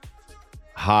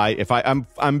 High. If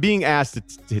I'm being asked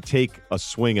to take a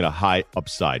swing at a high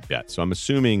upside bet. So I'm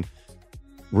assuming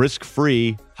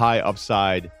risk-free, high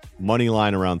upside, money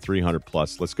line around 300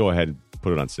 plus. Let's go ahead and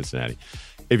put it on Cincinnati.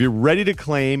 If you're ready to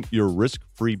claim your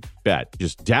risk-free bet,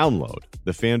 just download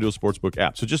the FanDuel Sportsbook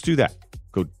app. So just do that.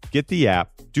 Go get the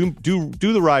app. Do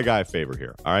the Rye Guy a favor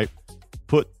here, all right?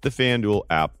 Put the FanDuel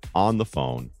app on the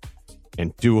phone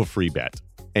and do a free bet.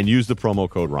 And use the promo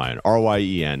code Ryan,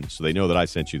 RYEN, so they know that I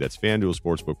sent you. That's FanDuel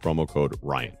Sportsbook promo code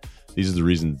Ryan. These are the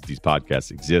reasons these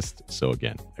podcasts exist. So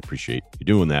again, I appreciate you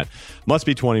doing that. Must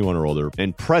be 21 or older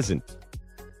and present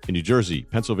in New Jersey,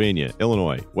 Pennsylvania,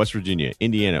 Illinois, West Virginia,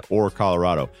 Indiana, or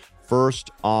Colorado.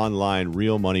 First online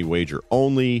real money wager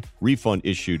only. Refund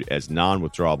issued as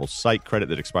non-withdrawable site credit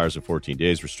that expires in 14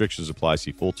 days. Restrictions apply.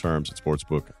 See full terms at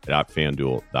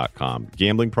sportsbook.fanduel.com.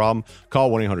 Gambling problem? Call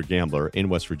 1-800-GAMBLER. In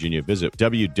West Virginia, visit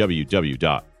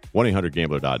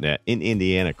www.1800gambler.net. In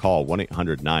Indiana, call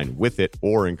 1-800-9-WITH-IT.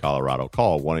 Or in Colorado,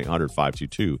 call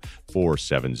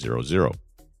 1-800-522-4700.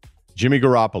 Jimmy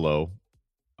Garoppolo,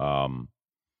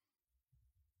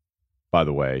 by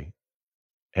the way,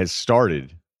 has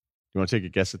started. You want to take a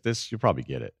guess at this? You'll probably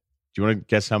get it. Do you want to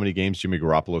guess how many games Jimmy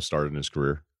Garoppolo started in his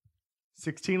career?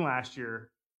 16 last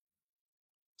year,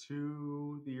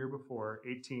 2 the year before,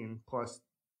 18 plus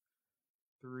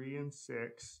 3 and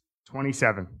 6,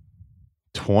 27.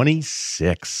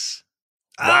 26.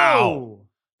 Oh! Wow.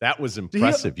 That was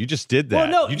impressive. You just did that.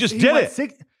 Well, no, you just did it.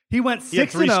 He went 6 He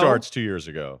had 3 and 0. starts 2 years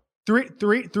ago.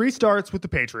 Three starts with the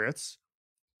Patriots.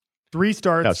 3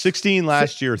 starts. No, 16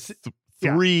 last year.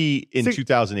 3 in 6,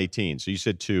 2018. So you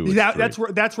said 2. That's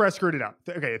where I screwed it up.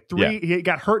 Okay, 3. Yeah. He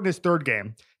got hurt in his third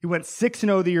game. He went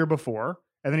 6-0 the year before,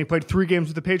 and then he played 3 games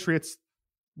with the Patriots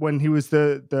when he was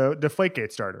the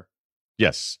Deflategate starter.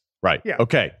 Yes, right. Yeah.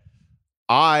 Okay.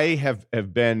 I have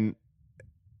been.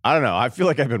 I don't know. I feel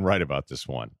like I've been right about this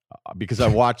one because I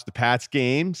watched the Pats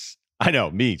games. I know,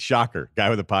 me, shocker.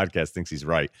 Guy with a podcast thinks he's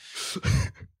right,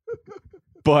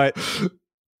 but.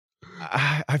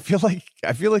 I feel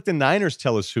like the Niners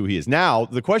tell us who he is. Now,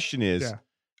 the question is,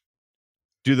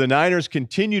 do the Niners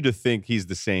continue to think he's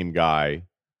the same guy,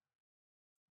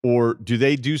 or do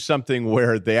they do something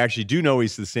where they actually do know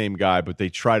he's the same guy, but they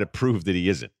try to prove that he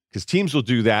isn't? Because teams will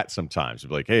do that sometimes. They'll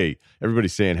be like, hey,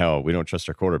 everybody's saying how we don't trust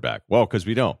our quarterback. Well, because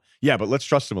we don't. Yeah, but let's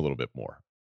trust him a little bit more.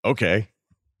 Okay.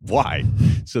 Why?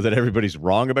 So that everybody's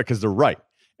wrong about, because they're right.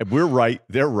 And we're right.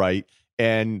 They're right.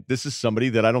 And this is somebody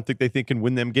that I don't think they think can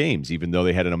win them games, even though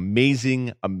they had an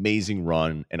amazing, amazing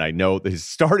run. And I know that his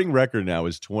starting record now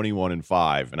is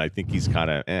 21-5, and I think he's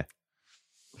kind of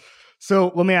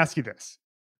So let me ask you this.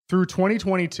 Through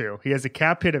 2022, he has a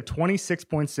cap hit of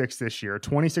 26.6 this year,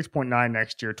 26.9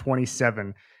 next year,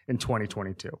 27 in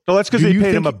 2022. Well, that's because they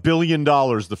paid him $1 billion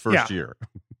the first year.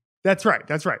 That's right.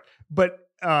 That's right. But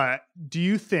do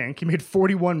you think he made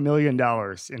 $41 million in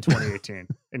 2018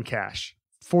 in cash?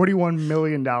 $41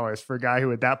 million for a guy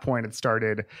who at that point had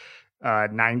started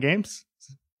 9 games,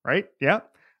 right? Yeah.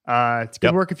 It's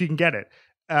good work if you can get it.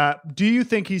 Do you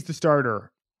think he's the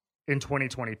starter in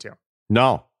 2022?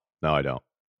 No, I don't.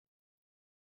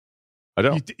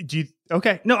 Do you,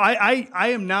 okay. No, I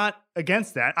am not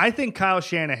against that. I think Kyle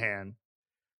Shanahan,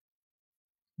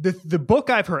 the book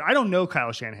I've heard, I don't know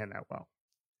Kyle Shanahan that well.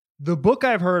 The book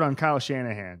I've heard on Kyle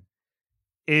Shanahan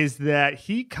is that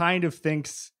he kind of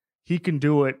thinks he can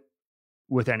do it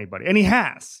with anybody. And he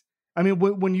has. I mean,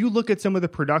 when you look at some of the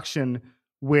production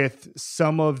with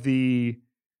some of the,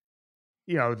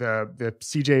 the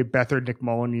CJ Beathard, Nick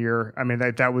Mullen year, I mean,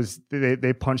 that was,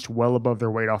 they punched well above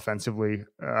their weight offensively.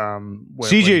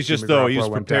 CJ's just, though, he was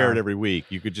prepared every week.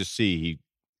 You could just see he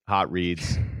hot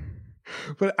reads.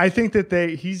 But I think that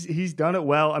he's done it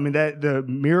well. I mean, that the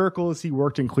miracles he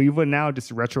worked in Cleveland now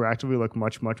just retroactively look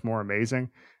much, much more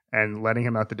amazing. And letting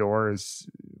him out the door is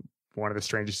one of the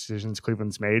strangest decisions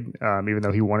Cleveland's made, even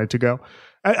though he wanted to go.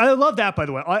 I love that, by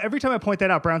the way. Every time I point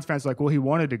that out, Browns fans are like, well, he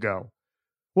wanted to go.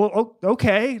 Well,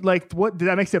 okay. Like, what?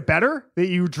 That makes it better that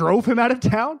you drove him out of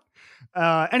town?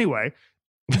 Anyway,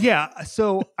 yeah.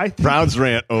 So I think Browns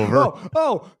rant over.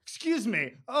 Oh, excuse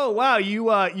me. Oh, wow. You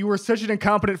were such an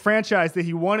incompetent franchise that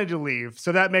he wanted to leave.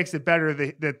 So that makes it better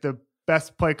that the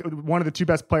best play, one of the 2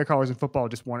 best player callers in football,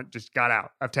 just got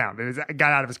out of town.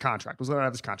 Got out of his contract. Was let out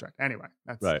of his contract. Anyway,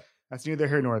 that's right. That's neither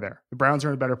here nor there. The Browns are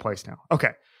in a better place now.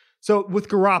 Okay. So with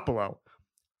Garoppolo,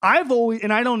 I've always,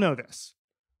 and I don't know this,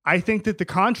 I think that the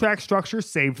contract structure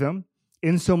saved them.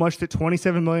 in so much that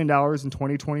 $27 million in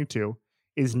 2022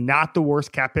 is not the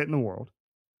worst cap hit in the world.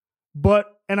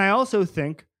 And I also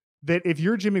think that if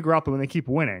you're Jimmy Garoppolo and they keep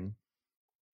winning,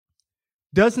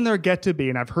 doesn't there get to be,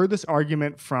 and I've heard this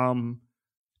argument from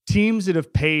teams that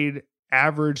have paid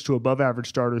average to above average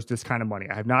starters this kind of money.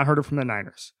 I have not heard it from the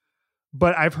Niners,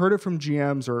 but I've heard it from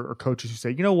GMs or coaches who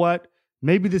say, you know what,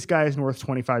 maybe this guy isn't worth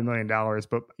 $25 million,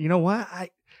 but you know what?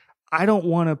 I don't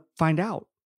want to find out.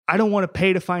 I don't want to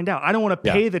pay to find out. I don't want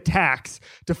to pay the tax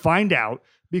to find out,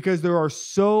 because there are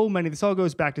so many. This all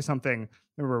goes back to something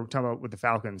we were talking about with the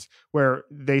Falcons, where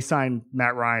they signed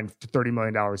Matt Ryan to $30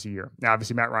 million a year. Now,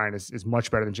 obviously, Matt Ryan is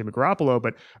much better than Jimmy Garoppolo,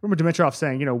 but I remember Dimitroff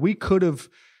saying, you know, we could have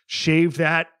shaved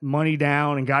that money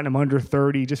down and gotten him under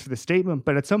 30 just for the statement.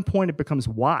 But at some point, it becomes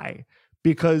why?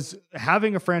 Because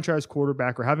having a franchise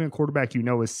quarterback, or having a quarterback you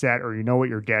know is set, or you know what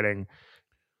you're getting,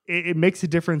 it makes a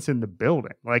difference in the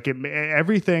building. Like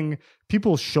everything,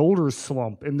 people's shoulders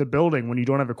slump in the building when you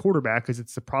don't have a quarterback, because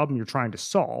it's the problem you're trying to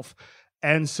solve.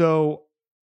 And so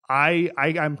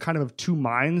I'm kind of two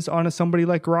minds on somebody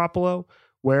like Garoppolo,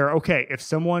 where, okay, if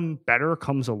someone better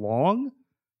comes along,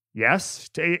 yes.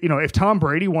 If Tom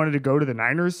Brady wanted to go to the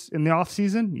Niners in the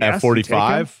offseason, yes. At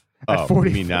 45? At 40,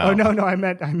 you mean now? Oh, no, I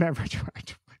meant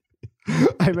retroactively.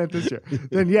 I meant this year.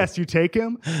 Then yes, you take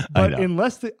him. But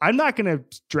I'm not going to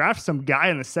draft some guy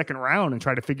in the second round and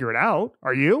try to figure it out.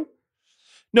 Are you?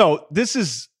 No, this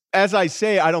is, as I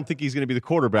say, I don't think he's going to be the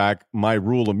quarterback. My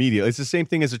rule immediately. It's the same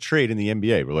thing as a trade in the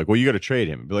NBA. We're like, well, you got to trade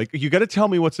him. Be like, you got to tell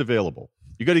me what's available.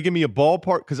 You got to give me a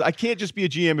ballpark, because I can't just be a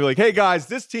GM and be like, hey guys,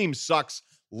 this team sucks.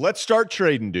 Let's start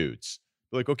trading dudes.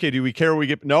 Like, okay, do we care what we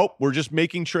get? Nope, we're just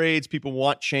making trades. People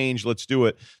want change. Let's do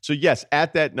it. So, yes,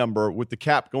 at that number, with the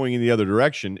cap going in the other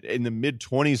direction, in the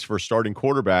mid-20s for a starting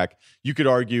quarterback, you could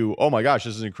argue, oh my gosh,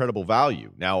 this is incredible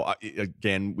value. Now,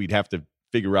 again, we'd have to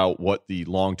figure out what the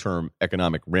long-term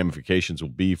economic ramifications will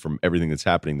be from everything that's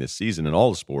happening this season in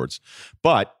all the sports.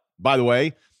 But, by the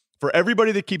way, for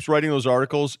everybody that keeps writing those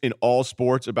articles in all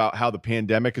sports about how the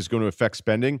pandemic is going to affect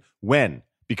spending, when?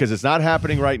 Because it's not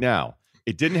happening right now.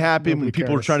 It didn't happen when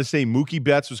people were trying to say Mookie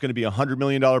Betts was going to be a $100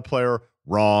 million player.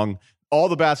 Wrong. All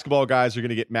the basketball guys are going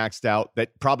to get maxed out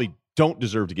that probably don't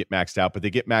deserve to get maxed out, but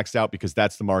they get maxed out because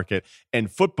that's the market.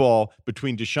 And football,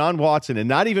 between Deshaun Watson and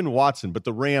not even Watson, but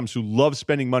the Rams, who love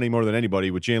spending money more than anybody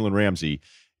with Jalen Ramsey,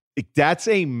 that's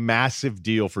a massive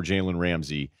deal for Jalen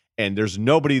Ramsey. And there's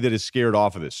nobody that is scared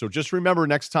off of this. So just remember,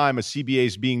 next time a CBA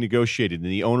is being negotiated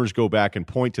and the owners go back and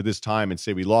point to this time and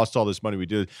say, we lost all this money, we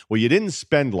did. Well, you didn't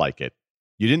spend like it.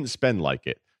 You didn't spend like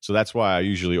it. So that's why I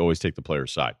usually always take the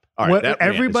player's side. All right. Well,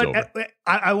 everybody,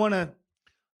 I want to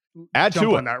add jump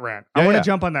to on that rant. I want to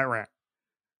jump on that rant.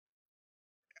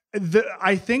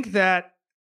 I think that,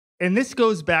 and this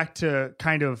goes back to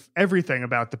kind of everything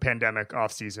about the pandemic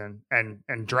offseason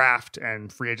and draft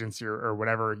and free agency or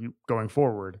whatever going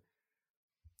forward.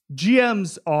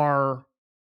 GMs are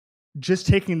just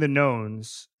taking the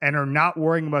knowns and are not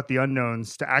worrying about the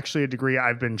unknowns to actually a degree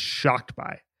I've been shocked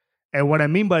by. And what I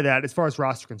mean by that, as far as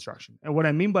roster construction, and what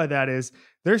I mean by that is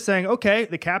they're saying, okay,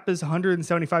 the cap is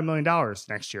 $175 million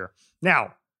next year.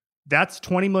 Now, that's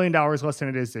 $20 million less than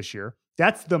it is this year.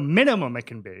 That's the minimum it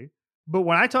can be. But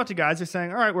when I talk to guys, they're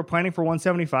saying, all right, we're planning for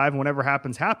 175, and whatever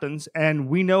happens, happens. And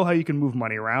we know how you can move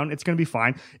money around. It's going to be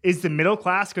fine. Is the middle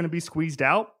class going to be squeezed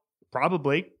out?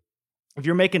 Probably. If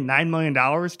you're making $9 million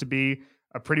to be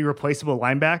a pretty replaceable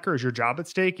linebacker, is your job at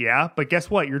stake? Yeah. But guess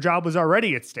what? Your job was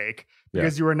already at stake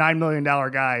because you were a $9 million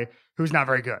guy who's not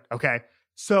very good. Okay.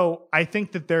 So I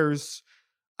think that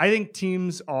I think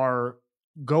teams are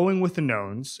going with the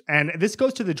knowns, and this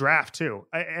goes to the draft too.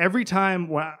 Every time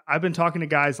when I've been talking to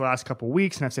guys the last couple of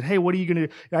weeks and I've said, hey, what are you going to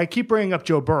do? I keep bringing up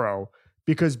Joe Burrow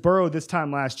because Burrow this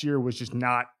time last year was just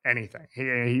not anything.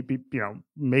 He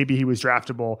maybe he was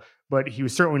draftable, but he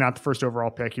was certainly not the first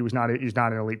overall pick. He's not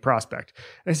an elite prospect.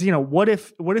 And I said, what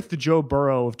if the Joe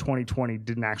Burrow of 2020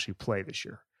 didn't actually play this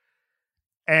year?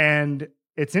 And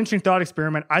it's an interesting thought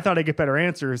experiment. I thought I'd get better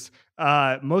answers.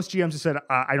 Most GMs have said,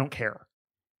 I don't care.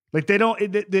 Like they don't,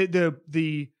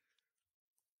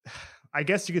 I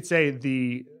guess you could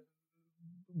say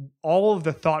all of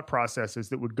the thought processes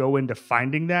that would go into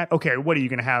finding that. Okay, what are you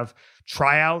going to have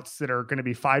tryouts that are going to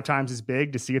be 5 times as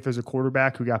big to see if there's a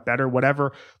quarterback who got better,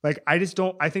 whatever. Like, I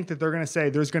think that they're going to say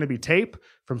there's going to be tape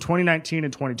from 2019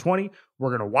 and 2020. We're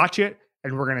going to watch it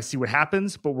and we're going to see what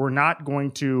happens, but we're not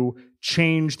going to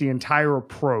change the entire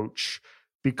approach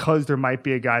because there might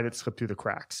be a guy that slipped through the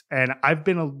cracks. And I've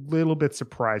been a little bit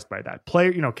surprised by that.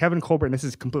 Kevin Colbert, and this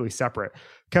is completely separate.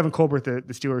 Kevin Colbert, the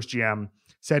Steelers GM,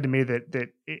 said to me that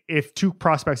if 2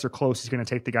 prospects are close, he's going to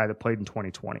take the guy that played in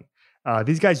 2020.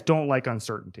 These guys don't like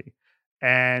uncertainty.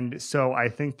 And so I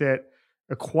think that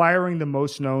acquiring the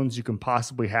most knowns you can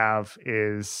possibly have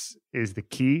is the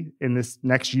key in this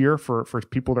next year for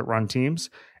people that run teams.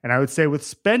 And I would say with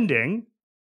spending,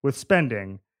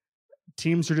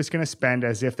 teams are just going to spend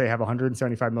as if they have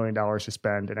 $175 million to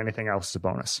spend, and anything else is a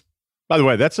bonus. By the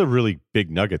way, that's a really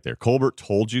big nugget there. Colbert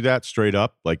told you that straight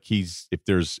up. Like if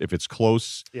it's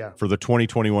close for the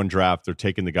 2021 draft, they're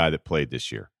taking the guy that played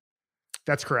this year.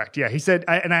 That's correct. Yeah, he said,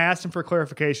 and I asked him for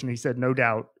clarification. He said, no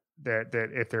doubt that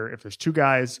if there's two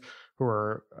guys who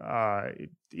are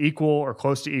equal or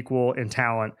close to equal in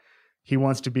talent, he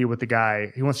wants to be with the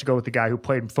guy. He wants to go with the guy who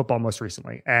played football most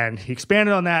recently. And he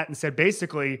expanded on that and said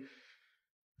basically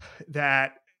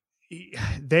that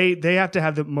they have to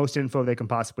have the most info they can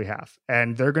possibly have.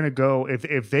 And they're going to go,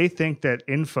 if they think that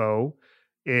info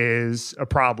is a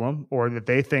problem, or that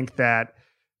they think that,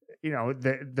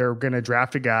 they're going to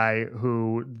draft a guy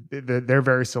who their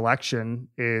very selection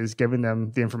is giving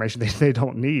them the information they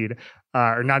don't need,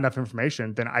 or not enough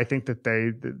information, then I think that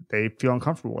they feel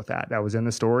uncomfortable with that. That was in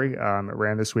the story. It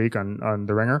ran this week on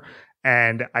The Ringer.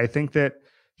 And I think that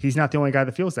he's not the only guy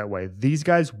that feels that way. These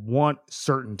guys want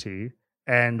certainty.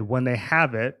 And when they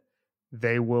have it,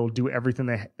 they will do everything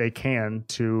they can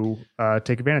to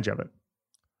take advantage of it.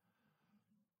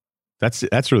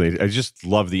 That's really, I just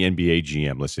love the NBA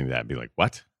GM listening to that and be like,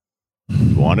 what?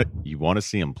 You want it? You want to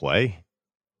see him play?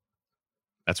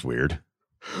 That's weird.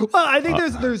 Well, I think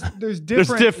there's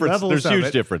different levels. There's of huge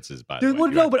it. differences by the way.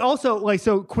 Well, no, but also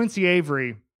so Quincy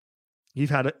Avery, you've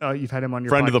had him on your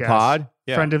friend podcast. Of the pod,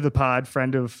 friend of the pod,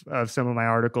 friend of some of my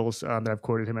articles that I've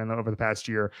quoted him in over the past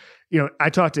year.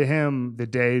 I talked to him the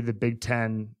day the Big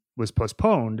Ten was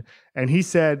postponed, and he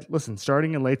said, listen,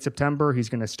 starting in late September, he's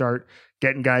going to start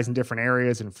getting guys in different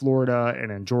areas in Florida and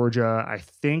in Georgia, I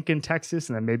think in Texas,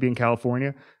 and then maybe in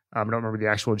California. I don't remember the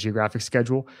actual geographic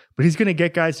schedule, but he's going to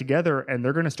get guys together, and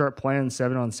they're going to start playing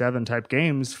 7-on-7 type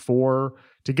games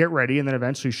to get ready, and then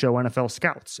eventually show NFL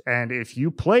scouts. And if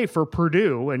you play for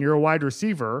Purdue and you're a wide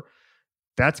receiver,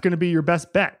 that's going to be your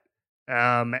best bet.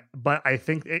 But I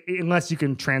think unless you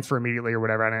can transfer immediately or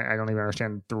whatever, I don't even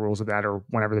understand the rules of that or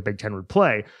whenever the Big Ten would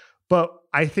play. But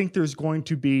I think there's going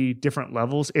to be different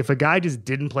levels. If a guy just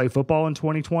didn't play football in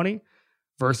 2020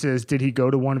 versus did he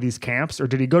go to one of these camps or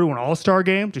did he go to an all-star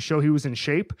game to show he was in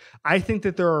shape? I think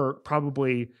that there are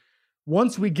probably,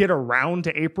 once we get around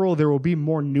to April, there will be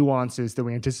more nuances than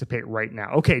we anticipate right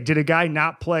now. Okay, did a guy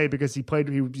not play because he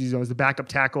was the backup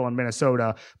tackle in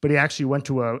Minnesota, but he actually went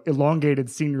to a elongated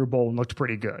Senior Bowl and looked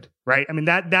pretty good, right? I mean,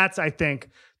 that's I think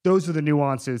those are the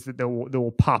nuances that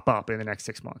will pop up in the next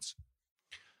 6 months.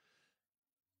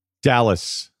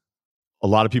 Dallas, a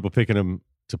lot of people picking him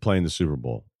to play in the Super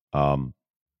Bowl. I'm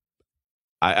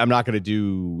not going to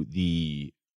do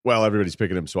everybody's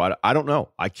picking him, so I don't know.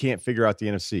 I can't figure out the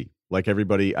NFC. Like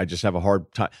everybody, I just have a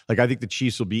hard time. Like I think the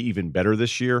Chiefs will be even better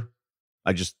this year.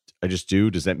 I just do.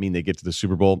 Does that mean they get to the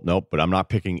Super Bowl? Nope. But I'm not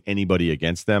picking anybody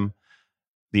against them.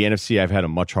 The NFC I've had a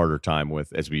much harder time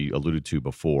with, as we alluded to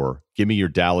before. Give me your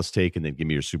Dallas take and then give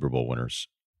me your Super Bowl winners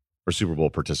or Super Bowl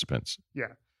participants.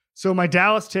 Yeah. So my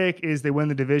Dallas take is they win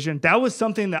the division. That was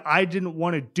something that I didn't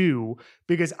want to do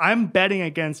because I'm betting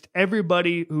against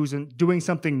everybody who's doing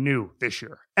something new this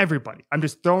year. Everybody. I'm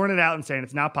just throwing it out and saying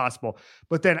it's not possible.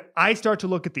 But then I start to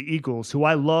look at the Eagles, who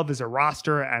I love as a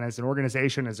roster and as an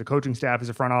organization, as a coaching staff, as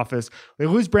a front office. They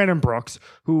lose Brandon Brooks,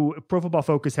 who Pro Football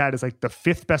Focus had as like the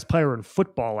 5th best player in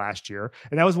football last year.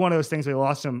 And that was one of those things they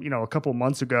lost him, a couple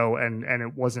months ago. And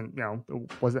it wasn't,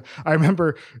 I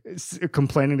remember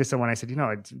complaining to someone. I said,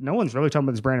 no one's really talking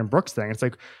about this Brandon Brooks thing. It's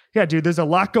like, yeah, dude, there's a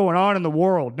lot going on in the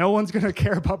world. No one's going to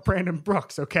care about Brandon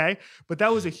Brooks. Okay. But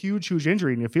that was a huge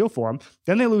injury and you feel for him.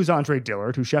 Then they lose Andre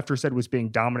Dillard, who Schefter said was being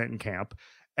dominant in camp.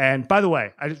 And by the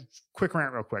way, quick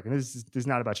rant real quick. And this is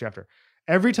not about Schefter.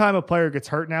 Every time a player gets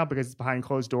hurt now because it's behind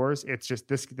closed doors, it's just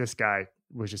this guy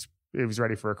was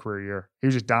ready for a career year. He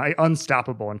was just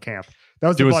unstoppable in camp. That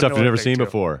was doing stuff you've never seen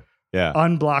before. Yeah.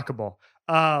 Unblockable.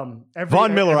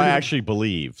 Von Miller, I actually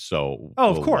believe. So,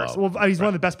 of course. Well, he's one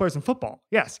of the best players in football.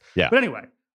 Yes. Yeah. But anyway,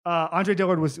 Andre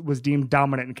Dillard was deemed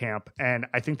dominant in camp, and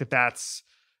I think that's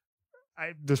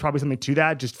there's probably something to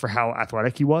that just for how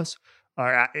athletic he was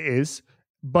or is.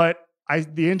 But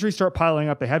the injuries start piling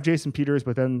up. They have Jason Peters,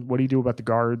 but then what do you do about the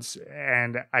guards?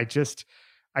 And I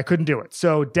couldn't do it.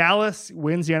 So Dallas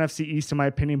wins the NFC East, in my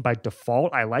opinion, by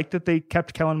default. I like that they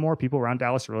kept Kellen Moore. People around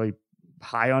Dallas are really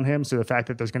high on him. So the fact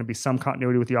that there's going to be some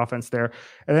continuity with the offense there.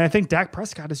 And then I think Dak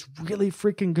Prescott is really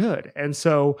freaking good. And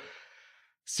so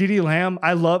CeeDee Lamb,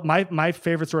 I love my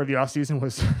favorite story of the offseason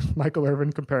was Michael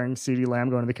Irvin comparing CeeDee Lamb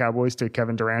going to the Cowboys to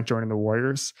Kevin Durant joining the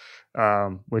Warriors,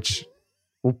 which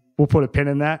we'll put a pin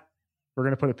in that. We're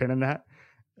going to put a pin in that.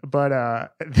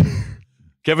 But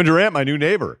Kevin Durant, my new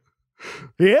neighbor.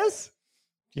 he is?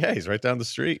 Yeah, he's right down the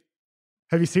street.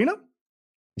 Have you seen him?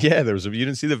 Yeah, you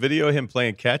didn't see the video of him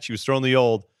playing catch? He was throwing the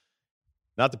old,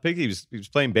 not the pig, he was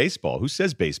playing baseball. Who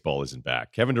says baseball isn't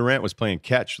back? Kevin Durant was playing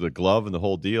catch with a glove and the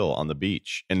whole deal on the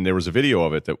beach. And there was a video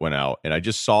of it that went out, and I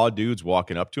just saw dudes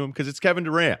walking up to him because it's Kevin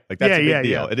Durant. Like, that's a big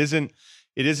deal. Yeah.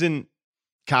 It isn't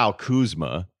Kyle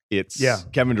Kuzma. It's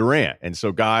Kevin Durant. And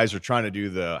so guys are trying to do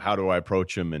the, how do I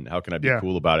approach him and how can I be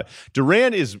cool about it?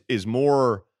 Durant is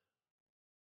more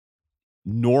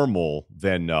normal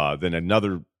than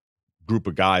another group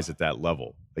of guys at that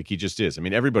level. Like, he just is. I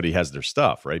mean, everybody has their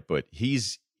stuff, right? But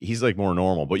he's like more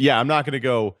normal. But yeah, I'm not going to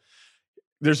go.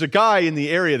 There's a guy in the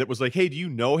area that was like, hey, do you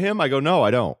know him? I go, no,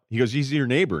 I don't. He goes, he's your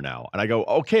neighbor now. And I go,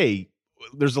 okay,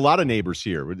 there's a lot of neighbors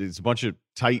here. It's a bunch of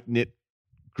tight-knit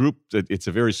group. It's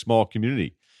a very small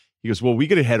community. He goes, well, we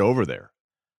got to head over there.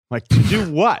 I'm like, to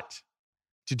do what?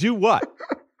 To do what?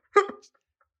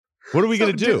 What are we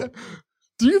going to do?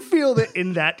 Do you feel that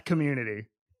in that community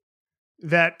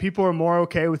that people are more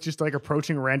okay with just like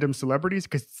approaching random celebrities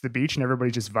because it's the beach and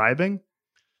everybody's just vibing?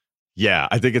 Yeah,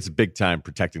 I think it's big time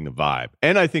protecting the vibe.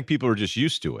 And I think people are just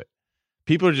used to it.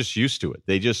 People are just used to it.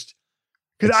 They just...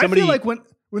 Because I feel like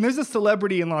when there's a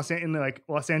celebrity in Los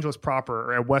Angeles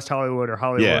proper or at West Hollywood or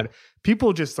Hollywood,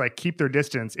 people just like keep their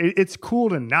distance. It's cool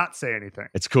to not say anything.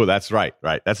 It's cool. That's right.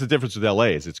 That's the difference with LA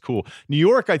is it's cool. New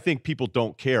York, I think people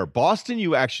don't care. Boston,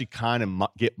 you actually kind of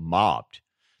get mobbed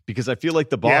because I feel like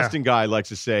the Boston guy likes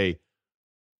to say,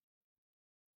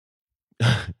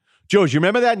 Joe, do you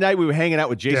remember that night we were hanging out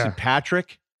with Jason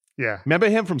Patrick? Yeah. Remember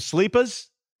him from Sleepers?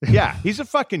 Yeah, he's a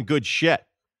fucking good shit.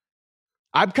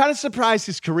 I'm kind of surprised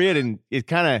his career didn't. It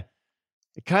kind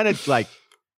of like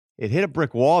it hit a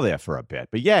brick wall there for a bit.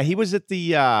 But yeah, he was at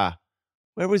the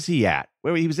where was he at?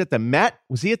 Where he was at the Met?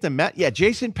 Was he at the Met? Yeah,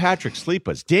 Jason Patrick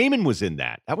Sleepers. Damon was in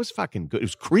that. That was fucking good. It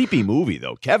was a creepy movie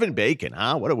though. Kevin Bacon,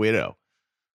 huh? What a weirdo.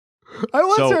 I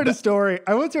once heard a story.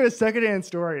 I once heard a secondhand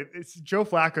story. It's Joe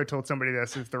Flacco told somebody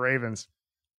this. It's the Ravens.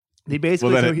 He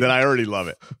basically then I already love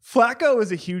it. Flacco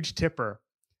was a huge tipper,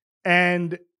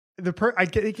 and I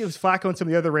think it was Flacco and some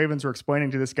of the other Ravens were explaining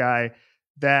to this guy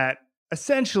that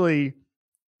essentially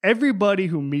everybody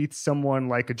who meets someone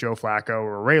like a Joe Flacco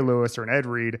or a Ray Lewis or an Ed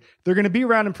Reed, they're going to be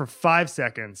around him for 5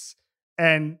 seconds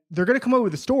and they're going to come up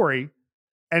with a story.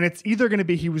 And it's either going to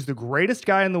be he was the greatest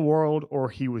guy in the world or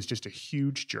he was just a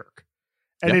huge jerk.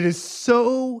 And it is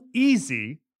so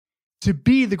easy to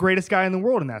be the greatest guy in the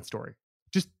world in that story.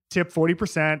 Just tip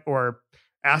 40% or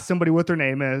ask somebody what their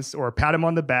name is or pat him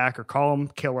on the back or call him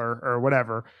killer or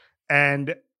whatever.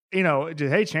 And,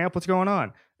 hey, champ, what's going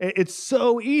on? It's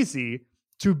so easy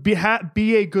to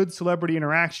be a good celebrity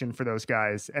interaction for those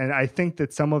guys. And I think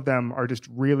that some of them are just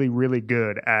really, really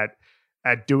good at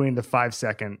doing the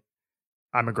 5-second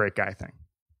I'm a great guy thing.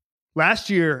 Last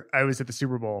year, I was at the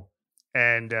Super Bowl,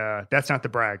 and that's not the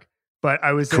brag, but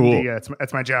I was in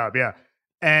that's my job, yeah.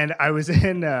 And I was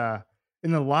in the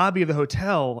lobby of the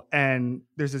hotel, and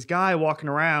there's this guy walking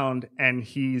around, and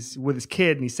he's with his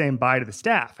kid, and he's saying bye to the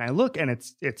staff. And I look, and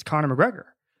it's Conor McGregor.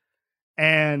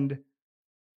 And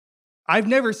I've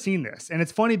never seen this. And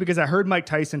it's funny because I heard Mike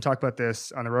Tyson talk about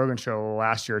this on the Rogan show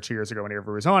last year or 2 years ago when he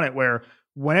was on it, where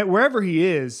wherever he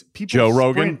is, people Joe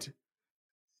Rogan?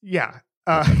 Yeah.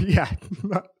 Yeah.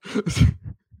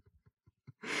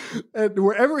 And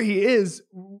wherever he is,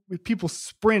 people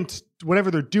sprint whatever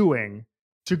they're doing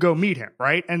to go meet him,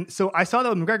 right? And so I saw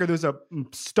that with McGregor. There's a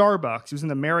Starbucks. He was in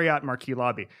the Marriott Marquis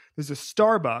lobby. There's a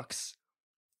Starbucks,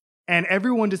 and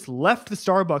everyone just left the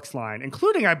Starbucks line,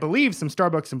 including, I believe, some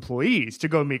Starbucks employees, to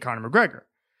go meet Conor McGregor.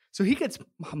 So he gets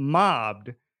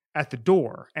mobbed at the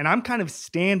door, and I'm kind of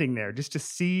standing there just to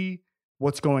see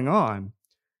what's going on.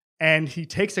 And he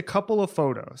takes a couple of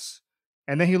photos,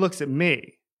 and then he looks at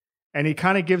me, and he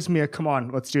kind of gives me a, come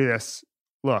on, let's do this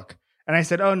look. And I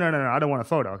said, oh, no, I don't want a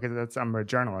photo because I'm a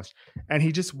journalist. And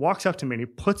he just walks up to me, and he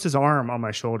puts his arm on my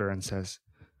shoulder and says,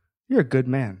 you're a good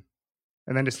man.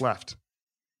 And then just left.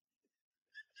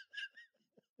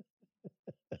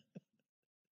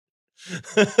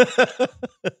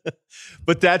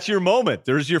 But that's your moment.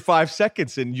 There's your 5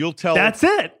 seconds, and you'll tell. That's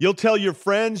it. You'll tell your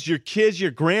friends, your kids,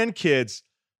 your grandkids.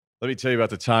 Let me tell you about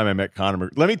the time I met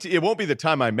Conor. It won't be the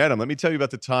time I met him. Let me tell you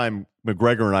about the time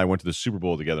McGregor and I went to the Super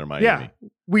Bowl together in Miami. Yeah,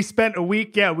 we spent a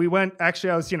week. Yeah, we went. Actually,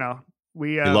 I was.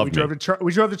 We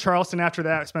drove to Charleston after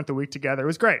that. Spent the week together. It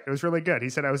was great. It was really good. He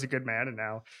said I was a good man, and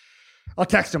now I'll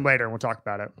text him later and we'll talk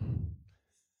about it.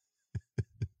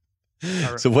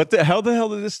 So how the hell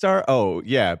did this start? Oh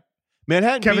yeah,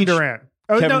 Manhattan Kevin Beach. Durant.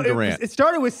 Oh Kevin no, Durant. It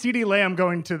started with CeeDee Lamb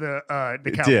going to the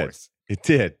Cowboys. It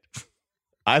did.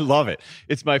 I love it.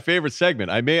 It's my favorite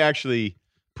segment. I may actually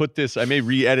I may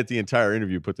re-edit the entire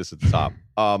interview, put this at the top.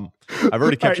 I've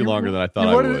already kept you longer than I thought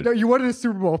I would. No, you wanted a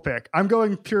Super Bowl pick. I'm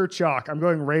going pure chalk. I'm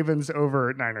going Ravens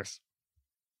over Niners.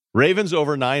 Ravens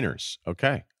over Niners.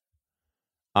 Okay.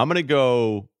 I'm going to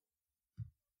go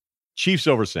Chiefs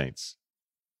over Saints.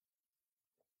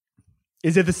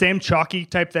 Is it the same chalky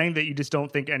type thing that you just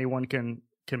don't think anyone can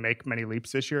make many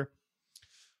leaps this year?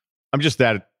 I'm just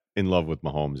that in love with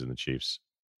Mahomes and the Chiefs.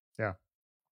 Yeah.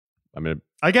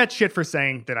 I got shit for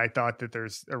saying that I thought that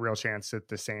there's a real chance that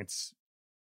the Saints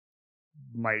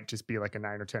might just be like a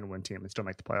 9 or 10 win team and still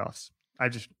make the playoffs.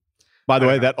 By the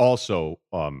way, that also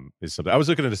is something. I was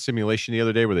looking at a simulation the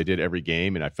other day where they did every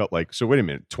game, and I felt like, so wait a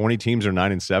minute, 20 teams are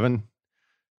 9-7?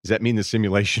 Does that mean the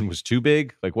simulation was too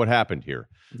big? Like, what happened here?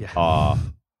 Yeah.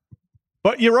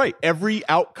 But you're right. Every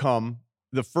outcome,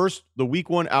 the week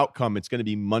one outcome, it's going to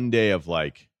be Monday of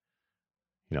like,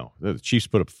 the Chiefs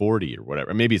put up 40 or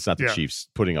whatever. Maybe it's not the Chiefs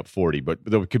putting up 40, but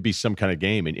there could be some kind of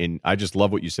game. And I just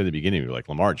love what you said at the beginning. You're like,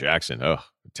 Lamar Jackson,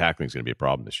 tackling is going to be a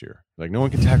problem this year. Like, no one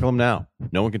can tackle him now.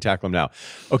 No one can tackle him now.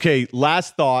 Okay,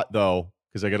 last thought, though,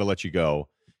 because I got to let you go.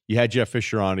 You had Jeff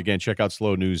Fisher on. Again, check out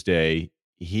Slow News Day.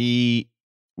 He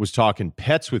was talking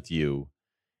pets with you,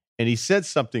 and he said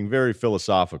something very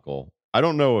philosophical. I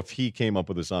don't know if he came up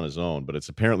with this on his own, but it's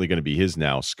apparently going to be his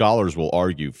now. Scholars will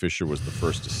argue Fisher was the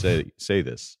first to say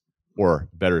this, or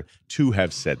better, to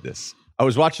have said this. I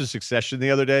was watching Succession the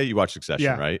other day. You watch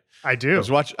Succession, right? I do.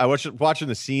 I was watching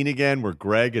the scene again where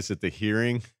Greg is at the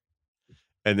hearing,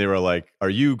 and they were like, "Are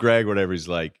you Greg?" Whatever. He's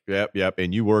like, "Yep."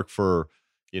 And you work for,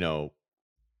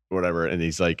 whatever. And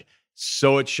he's like,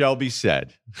 "So it shall be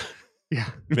said." Yeah.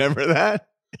 Remember that?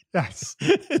 Yes.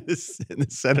 And the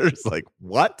senator's like,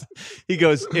 what? He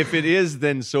goes, if it is,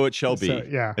 then so it shall be.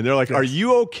 Yeah. And they're like, are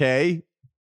you okay?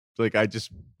 Like,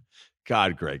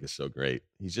 God, Greg is so great.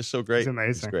 He's just so great. He's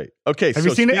amazing. He's great. Okay. Have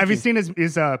you seen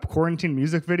his quarantine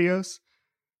music videos?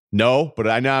 No, but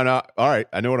I now. All right.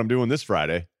 I know what I'm doing this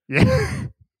Friday. Yeah.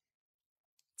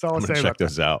 That's all I'll say about check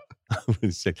those out.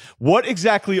 What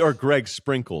exactly are Greg's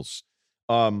sprinkles?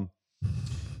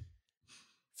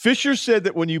 Fisher said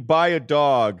that when you buy a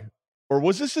dog, or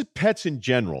was this at pets in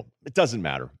general? It doesn't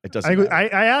matter. It doesn't matter.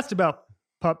 I asked about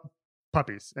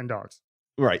puppies and dogs.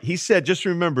 Right. He said, just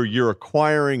remember, you're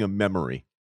acquiring a memory.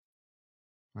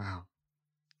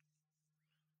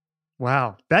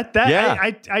 Wow. Yeah.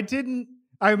 I didn't,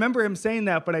 I remember him saying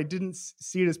that, but I didn't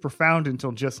see it as profound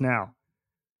until just now.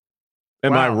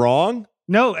 Am I wrong?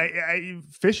 No,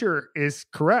 Fisher is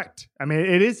correct. I mean,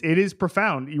 it is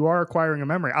profound. You are acquiring a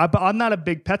memory. I'm not a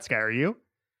big pets guy. Are you?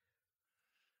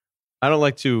 I don't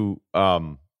like to.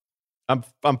 I'm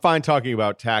fine talking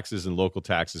about taxes and local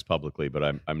taxes publicly, but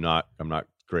I'm not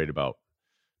great about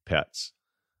pets.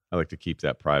 I like to keep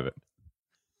that private.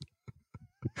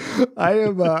 I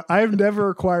have never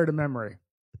acquired a memory.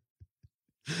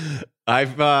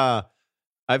 I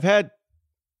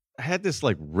had this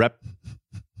like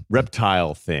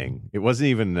reptile thing. It wasn't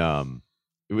even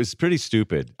it was pretty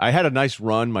stupid. I had a nice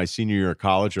run my senior year of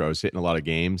college where I was hitting a lot of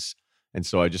games, and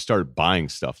so I just started buying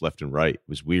stuff left and right. It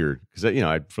was weird because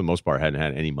I for the most part hadn't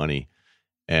had any money,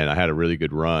 and I had a really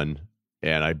good run,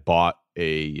 and I bought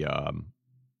a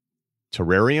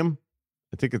terrarium.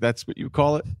 I think that's what you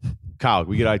call it. Kyle,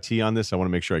 we get IT on this. I want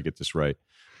to make sure I get this right.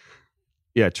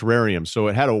 Yeah, terrarium. So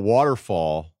it had a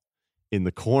waterfall in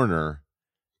the corner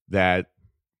that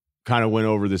kind of went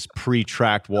over this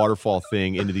pre-tracked waterfall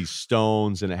thing into these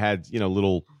stones, and it had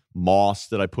little moss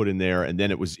that I put in there, and then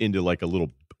it was into like a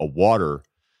water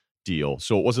deal.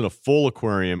 So it wasn't a full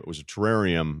aquarium; it was a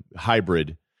terrarium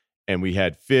hybrid, and we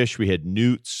had fish, we had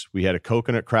newts, we had a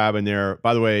coconut crab in there.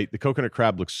 By the way, the coconut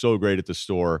crab looks so great at the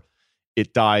store;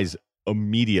 it dies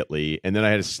immediately. And then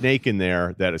I had a snake in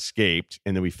there that escaped,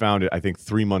 and then we found it, I think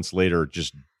 3 months later,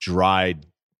 just dried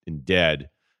and dead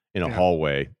in a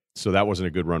hallway. So that wasn't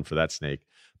a good run for that snake.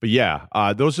 But yeah,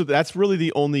 that's really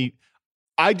the only.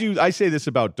 I say this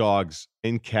about dogs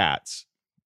and cats.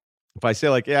 If I say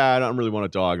like, yeah, I don't really want a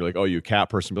dog, you're like, oh, you a cat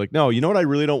person? Be like, no, you know what I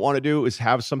really don't want to do is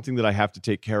have something that I have to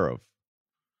take care of.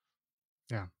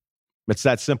 Yeah. It's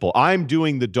that simple. I'm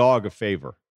doing the dog a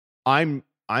favor. I'm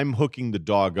hooking the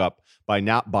dog up by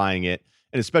not buying it.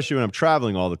 And especially when I'm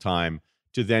traveling all the time,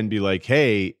 to then be like,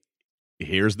 hey,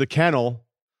 here's the kennel.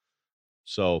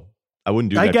 So I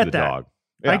wouldn't do that to the dog.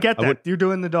 Yeah, I get that. You're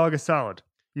doing the dog a solid.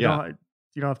 You don't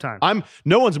have time.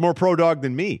 No one's more pro dog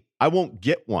than me. I won't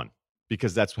get one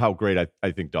because that's how great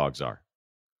I think dogs are.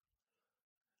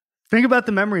 Think about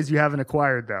the memories you haven't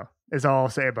acquired, though, is all I'll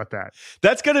say about that.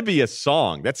 That's going to be a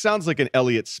song. That sounds like an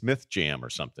Elliott Smith jam or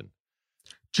something.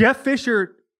 Jeff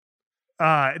Fisher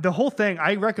The whole thing,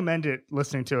 I recommend it,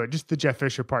 listening to it, just the Jeff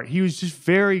Fisher part. He was just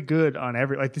very good on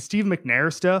like the Steve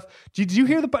McNair stuff. Did you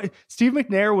hear Steve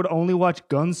McNair would only watch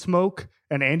Gunsmoke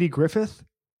and Andy Griffith?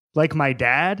 Like my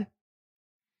dad?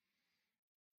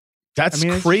 That's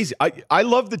crazy. I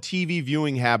love the TV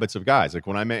viewing habits of guys. Like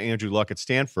when I met Andrew Luck at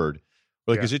Stanford,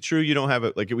 like, is it true you don't have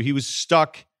it? Like he was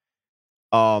stuck.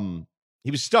 He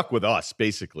was stuck with us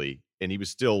basically, and he was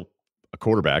still a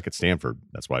quarterback at Stanford.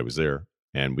 That's why he was there.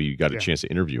 And we got a chance to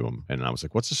interview him. And I was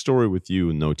like, what's the story with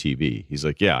you and no TV? He's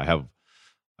like, yeah, I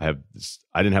have this.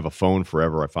 I didn't have a phone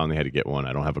forever. I finally had to get one.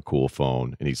 I don't have a cool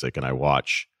phone. And he's like, and I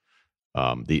watch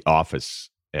The Office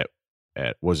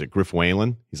at was it Griff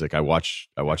Whalen? He's like, I watch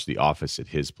The Office at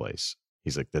his place.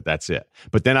 He's like, that's it.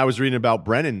 But then I was reading about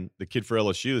Brennan, the kid for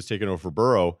LSU that's taking over for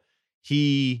Burrow.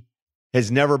 He has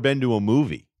never been to a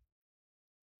movie.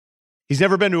 He's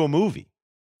never been to a movie.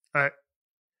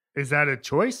 Is that a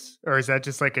choice, or is that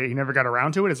just like he never got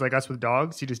around to it? It's like us with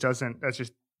dogs. He just doesn't. That's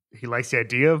just he likes the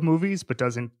idea of movies, but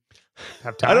doesn't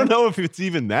have time. I don't know if it's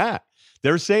even that.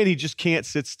 They're saying he just can't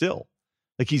sit still.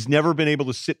 Like he's never been able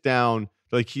to sit down.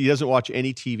 Like he doesn't watch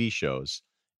any TV shows,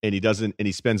 and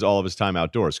he spends all of his time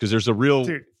outdoors because there's a real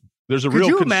Could real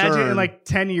you concern. imagine in like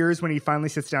 10 years when he finally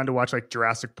sits down to watch like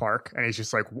Jurassic Park and he's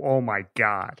just like, oh my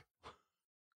God.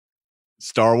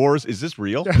 Star Wars, is this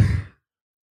real?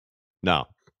 No.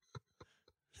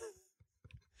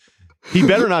 He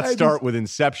better not start with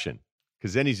Inception,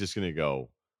 because then he's just going to go,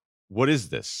 what is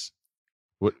this?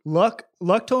 What?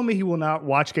 Luck told me he will not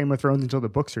watch Game of Thrones until the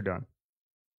books are done.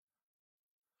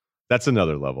 That's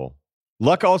another level.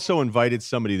 Luck also invited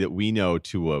somebody that we know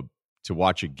to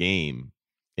watch a game,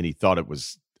 and he thought it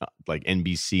was like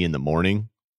NBC in the morning.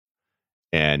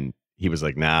 And he was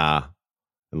like, nah.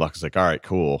 And Luck was like, all right,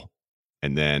 cool.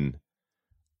 And then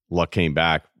Luck came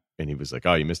back, and he was like,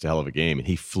 oh, you missed a hell of a game. And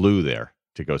he flew there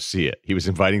to go see it. He was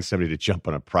inviting somebody to jump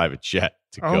on a private jet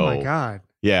to go. Oh my God.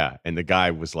 Yeah. And the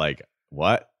guy was like,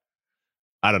 what?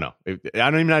 I don't know.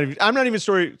 I'm not even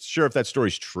sure if that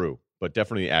story's true, but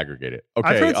definitely aggregate it.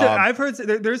 Okay. I've heard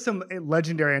there's some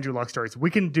legendary Andrew Luck stories. We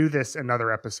can do this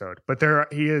another episode, but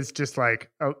he is just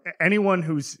like anyone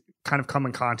who's kind of come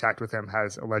in contact with him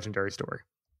has a legendary story.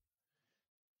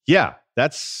 Yeah,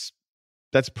 that's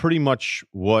pretty much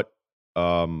what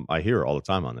I hear all the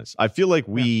time on this. I feel like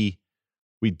we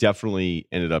definitely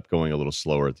ended up going a little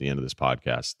slower at the end of this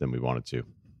podcast than we wanted to.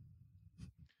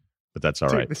 But that's all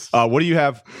right. What do you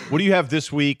have? What do you have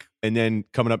this week, and then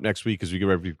coming up next week? Because we can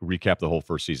recap the whole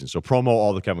first season. So promo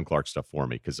all the Kevin Clark stuff for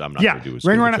me, because I'm not going to do as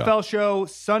Ringer good a NFL job. show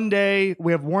Sunday.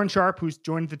 We have Warren Sharp, who's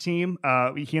joined the team.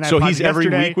 He and I. So he's every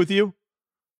yesterday. week with you.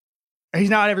 He's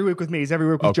not every week with me. He's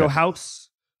every week with Joe House.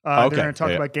 They're going to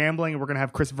talk about gambling, and we're going to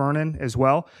have Chris Vernon as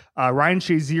well. Ryan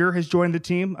Shazier has joined the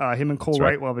team. Him and Cole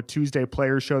Wright will have a Tuesday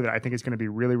players show that I think is going to be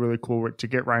really, really cool. To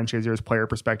get Ryan Shazier's player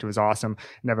perspective is awesome.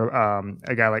 And have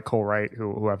a guy like Cole Wright,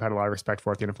 who I've had a lot of respect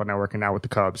for at the NFL Network and now with the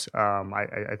Cubs.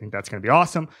 I think that's going to be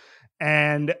awesome.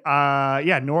 And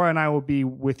Nora and I will be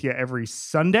with you every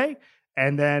Sunday.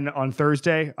 And then on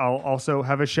Thursday, I'll also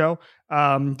have a show.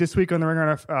 This week on the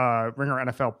Ringer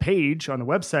NFL page on the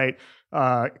website,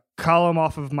 column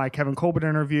off of my Kevin Colbert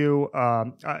interview. I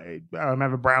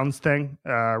have a Browns thing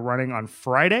running on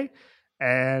Friday,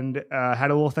 and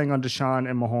had a little thing on Deshaun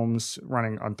and Mahomes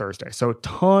running on Thursday. So a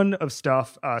ton of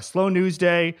stuff. Slow news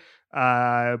day.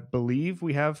 I believe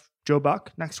we have Joe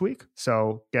Buck next week.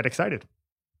 So get excited.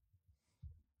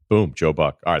 Boom, Joe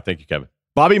Buck. All right, thank you, Kevin.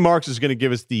 Bobby Marks is going to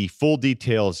give us the full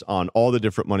details on all the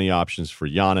different money options for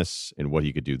Giannis and what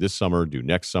he could do this summer, do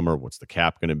next summer. What's the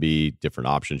cap going to be? Different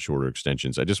options, shorter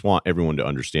extensions. I just want everyone to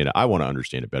understand it. I want to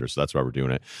understand it better, so that's why we're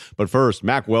doing it. But first,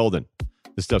 Mack Weldon.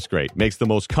 This stuff's great. Makes the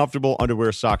most comfortable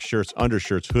underwear, socks, shirts,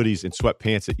 undershirts, hoodies, and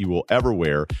sweatpants that you will ever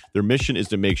wear. Their mission is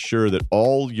to make sure that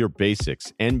all your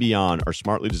basics and beyond are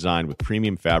smartly designed with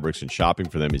premium fabrics, and shopping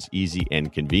for them is easy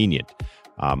and convenient.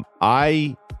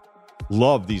 I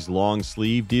love these long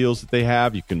sleeve deals that they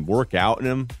have. You can work out in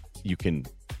them. You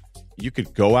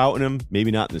could go out in them,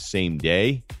 maybe not in the same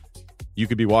day. You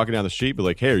could be walking down the street, be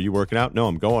like, hey, are you working out? No,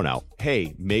 I'm going out.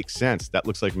 Hey, makes sense. That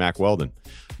looks like Mack Weldon.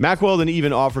 Mack Weldon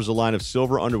even offers a line of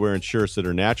silver underwear and shirts that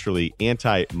are naturally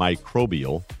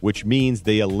antimicrobial, which means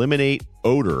they eliminate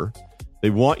odor They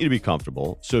want you to be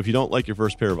comfortable. So if you don't like your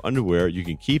first pair of underwear, you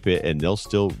can keep it and they'll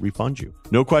still refund you.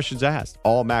 No questions asked.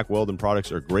 All Mack Weldon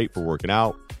products are great for working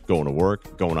out, going to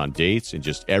work, going on dates, and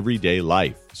just everyday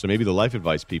life. So maybe the life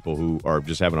advice people who are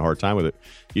just having a hard time with it,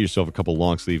 get yourself a couple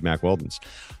long sleeve Mack Weldons.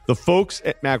 The folks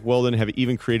at Mack Weldon have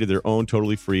even created their own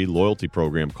totally free loyalty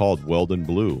program called Weldon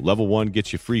Blue. Level 1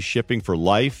 gets you free shipping for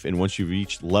life. And once you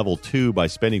reach level 2 by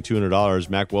spending $200,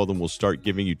 Mack Weldon will start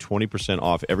giving you 20%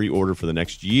 off every order for the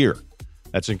next year.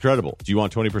 That's incredible. Do you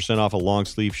want 20% off a long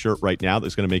sleeve shirt right now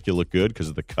that's going to make you look good because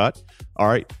of the cut? All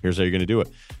right, here's how you're going to do it.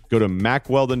 Go to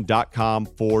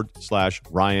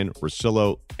MackWeldon.com/Ryan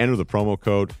Russillo. Enter the promo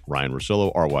code Ryan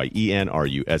Russillo,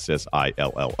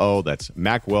 RYENRUSSILLO. That's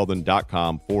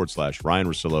MackWeldon.com/Ryan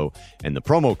Russillo and the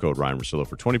promo code Ryan Russillo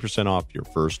for 20% off your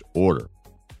first order.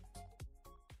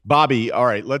 Bobby, all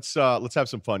right, let's have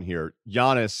some fun here.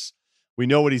 Giannis, we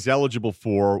know what he's eligible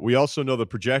for. We also know the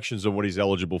projections of what he's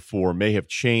eligible for may have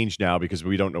changed now because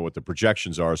we don't know what the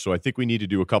projections are. So I think we need to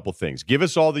do a couple things. Give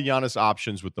us all the Giannis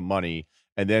options with the money,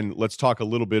 and then let's talk a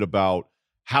little bit about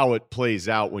how it plays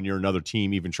out when you're another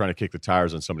team even trying to kick the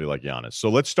tires on somebody like Giannis. So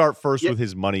let's start first with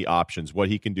his money options, what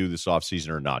he can do this offseason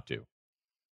or not do.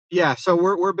 Yeah, so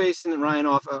we're basing Ryan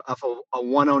off a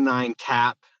 109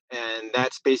 cap, and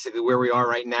that's basically where we are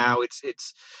right now.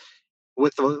 It's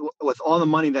with all the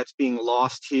money that's being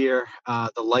lost here,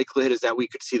 the likelihood is that we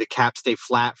could see the cap stay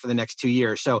flat for the next 2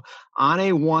 years. So on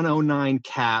a 109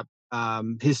 cap,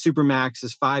 his supermax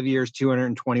is 5 years,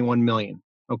 $221 million.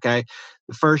 Okay,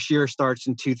 the first year starts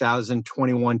in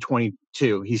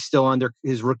 2021-22. He's still under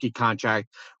his rookie contract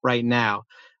right now.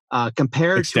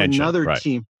 Compared to another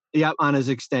team, on his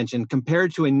extension,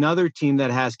 compared to another team that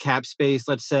has cap space,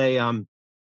 let's say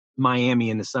Miami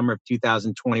in the summer of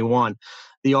 2021,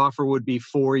 the offer would be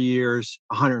 4 years,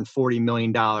 $140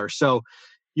 million. So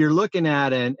you're looking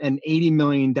at an $80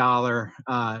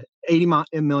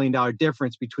 million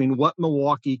difference between what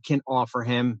Milwaukee can offer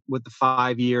him with the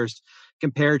 5 years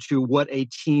compared to what a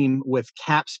team with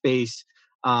cap space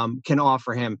can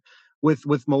offer him.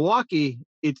 With Milwaukee,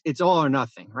 it's all or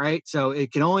nothing, right? So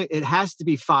it has to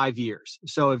be 5 years.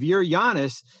 So if you're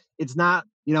Giannis, it's not,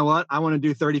 you know what, I want to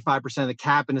do 35% of the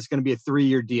cap and it's going to be a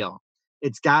 3-year deal.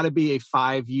 It's got to be a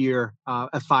 5-year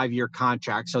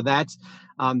contract. So that's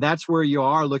where you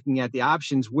are looking at the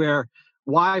options. Why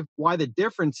the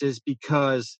difference is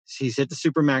because he's hit the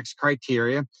supermax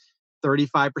criteria,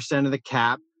 35% of the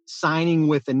cap. Signing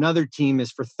with another team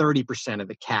is for 30% of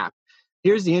the cap.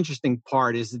 Here's the interesting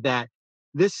part is that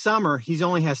this summer he's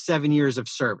only has 7 years of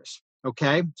service.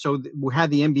 Okay, so we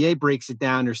had the NBA breaks it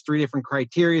down. There's 3 different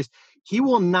criteria. He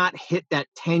will not hit that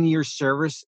 10-year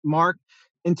service mark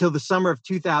until the summer of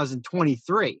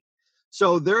 2023.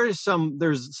 So there's some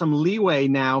leeway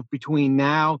now between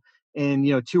now and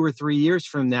 2 or 3 years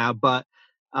from now. But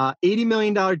 $80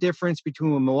 million difference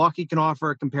between what Milwaukee can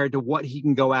offer compared to what he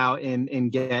can go out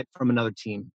and get from another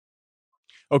team.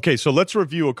 Okay, so let's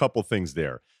review a couple things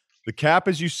there. The cap,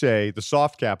 as you say, the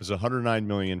soft cap is $109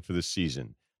 million for this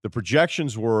season. The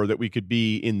projections were that we could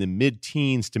be in the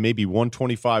mid-teens to maybe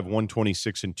 125,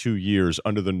 126 in 2 years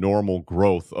under the normal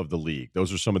growth of the league.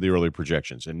 Those are some of the early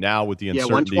projections. And now with the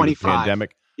uncertainty of the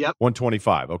pandemic,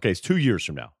 125. Okay, it's 2 years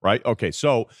from now, right? Okay,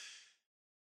 so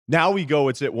now we go,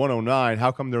 it's at 109.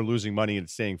 How come they're losing money and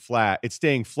it's staying flat? It's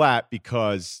staying flat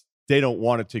because they don't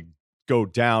want it to go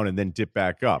down and then dip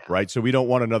back up, right? So we don't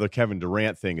want another Kevin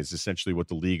Durant thing is essentially what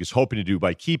the league is hoping to do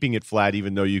by keeping it flat,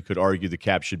 even though you could argue the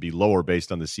cap should be lower based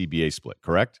on the CBA split,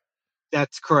 correct?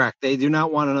 That's correct. They do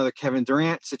not want another Kevin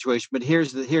Durant situation. But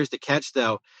here's the catch,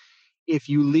 though. If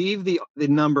you leave the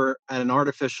number at an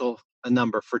artificial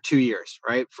number for 2 years,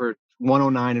 right, for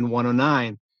 109 and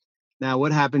 109, now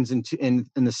what happens in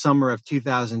the summer of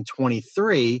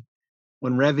 2023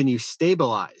 when revenue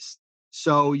stabilizes?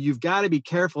 So you've got to be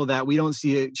careful that we don't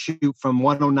see it shoot from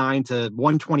 109 to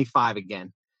 125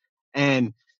 again.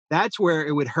 And that's where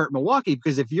it would hurt Milwaukee,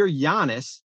 because if you're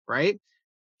Giannis, right,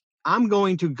 I'm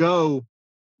going to go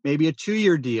maybe a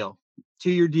 2-year deal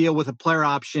with a player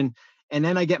option, and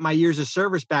then I get my years of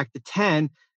service back to 10,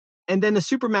 and then the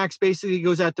Supermax basically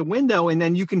goes out the window, and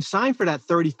then you can sign for that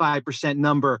 35%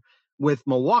 number with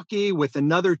Milwaukee, with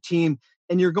another team,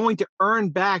 and you're going to earn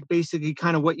back basically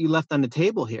kind of what you left on the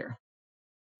table here.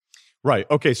 Right.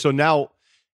 Okay. So now,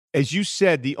 as you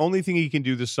said, the only thing he can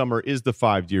do this summer is the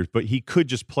 5 years, but he could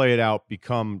just play it out,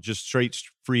 become just straight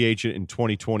free agent in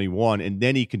 2021, and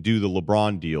then he can do the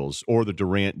LeBron deals or the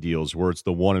Durant deals where it's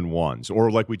the 1-and-1s, or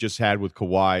like we just had with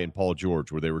Kawhi and Paul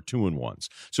George where they were 2-and-1s.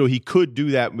 So he could do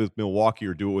that with Milwaukee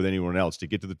or do it with anyone else to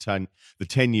get to the 10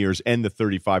 years and the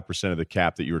 35% of the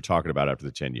cap that you were talking about after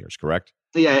the 10 years, correct?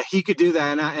 Yeah, he could do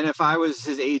that. And if I was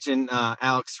his agent,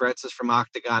 Alex Threats is from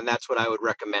Octagon, that's what I would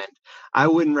recommend. I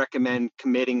wouldn't recommend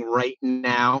committing right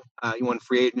now when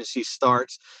free agency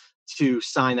starts to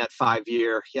sign that 5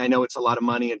 year. Yeah, I know it's a lot of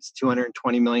money. It's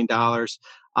 $220 million.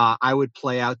 I would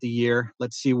play out the year.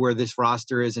 Let's see where this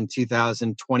roster is in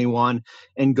 2021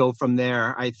 and go from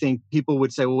there. I think people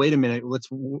would say, well, wait a minute.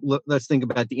 Let's think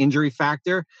about the injury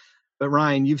factor. But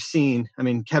Ryan, you've seen, I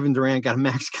mean, Kevin Durant got a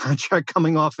max contract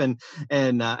coming off an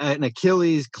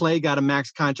Achilles. Clay got a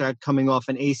max contract coming off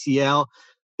an ACL.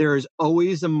 There is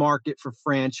always a market for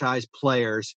franchise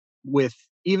players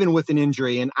even with an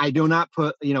injury. And I do not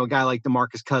put, a guy like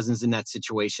DeMarcus Cousins in that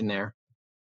situation there.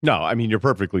 No, I mean, you're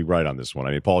perfectly right on this one. I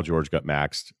mean, Paul George got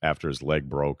maxed after his leg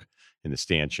broke in the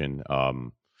stanchion.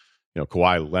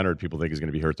 Kawhi Leonard, people think is going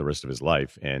to be hurt the rest of his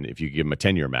life. And if you give him a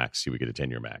 10-year max, he would get a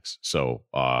 10-year max. So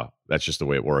that's just the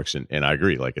way it works. And I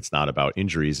agree. Like, it's not about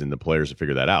injuries, and the players have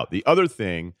figured that out. The other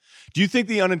thing, do you think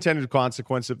the unintended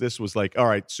consequence of this was like, all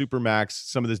right, Supermax,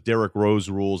 some of this Derrick Rose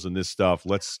rules and this stuff,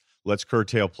 let's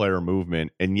curtail player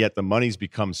movement. And yet the money's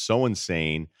become so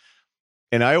insane.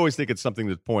 And I always think it's something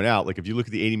to point out. Like, if you look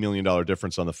at the $80 million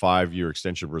difference on the 5-year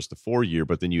extension versus the 4-year,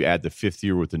 but then you add the 5th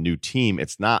year with the new team,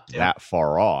 it's not that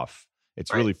far off.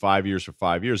 It's really 5 years for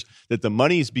 5 years. That the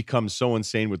money's become so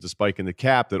insane with the spike in the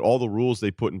cap that all the rules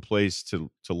they put in place to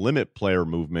limit player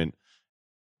movement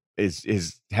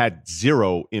is had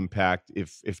zero impact,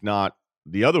 if not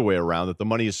the other way around, that the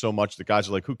money is so much that guys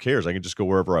are like, who cares? I can just go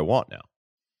wherever I want now.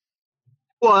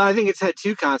 Well, I think it's had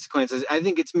two consequences. I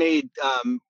think it's made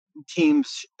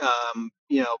teams,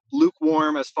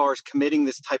 lukewarm as far as committing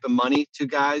this type of money to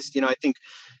guys. I think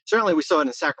certainly we saw it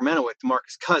in Sacramento with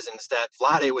DeMarcus Cousins that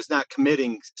Vlade was not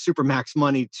committing supermax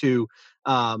money to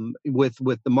with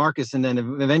DeMarcus, and then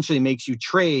eventually makes you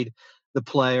trade the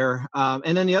player.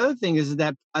 And then the other thing is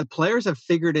that players have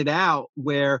figured it out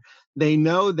where they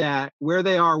know that where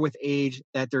they are with age,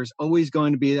 that there's always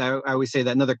going to be, I always say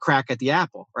that, another crack at the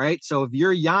apple, right? So if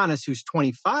you're Giannis, who's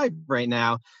 25 right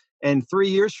now, and 3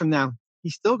 years from now,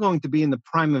 he's still going to be in the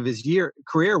prime of his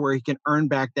career where he can earn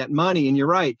back that money. And you're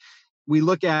right. We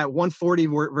look at 140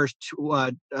 versus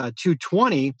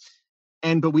 220,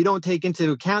 but we don't take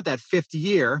into account that 5th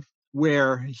year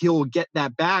where he'll get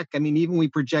that back. I mean, even we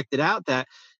projected out that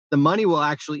the money will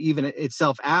actually even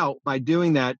itself out by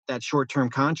doing that short-term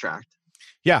contract.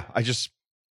 Yeah, I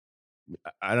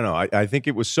don't know. I think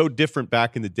it was so different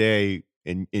back in the day,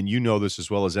 and you know this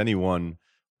as well as anyone,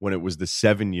 when it was the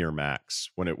 7-year max,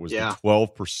 when it was the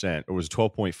 12%, it was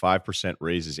 12.5%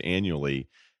 raises annually,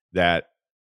 that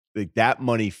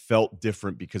money felt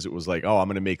different because it was like, oh, I'm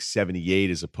going to make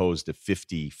 78 as opposed to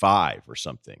 55 or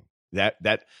something.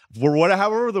 That for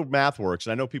however the math works,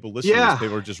 and I know people listening to this,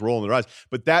 people are just rolling their eyes,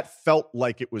 but that felt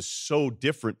like it was so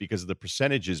different because of the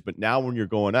percentages. But now when you're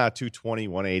going 220,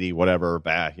 180, whatever,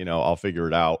 I'll figure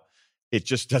it out. It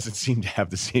just doesn't seem to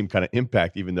have the same kind of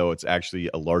impact, even though it's actually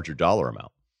a larger dollar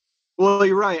amount. Well,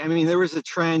 you're right. I mean, there was a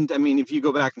trend. I mean, if you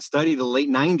go back and study the late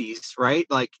 90s, right?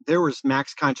 Like, there was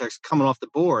max contracts coming off the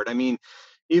board. I mean,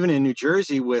 even in New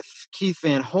Jersey with Keith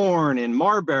Van Horn and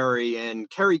Marbury and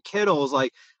Kerry Kittles,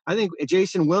 like, I think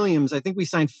Jason Williams, I think we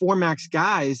signed 4 max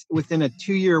guys within a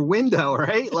 2-year window,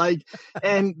 right? Like,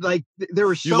 and like there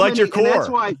were so many, your core. And that's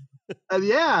why,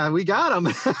 we got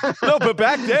them. No, but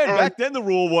back then the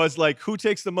rule was like, who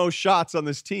takes the most shots on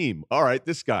this team? All right,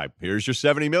 this guy. Here's your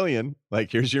 70 million.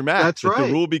 Like, here's your max. That's right.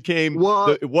 The rule became,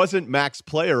 it wasn't max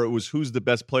player. It was who's the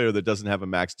best player that doesn't have a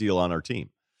max deal on our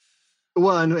team.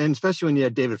 Well, and especially when you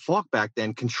had David Falk back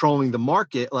then controlling the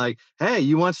market, like, hey,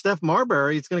 you want Steph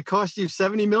Marbury? It's going to cost you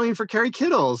 $70 million for Kerry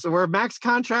Kittles, or a max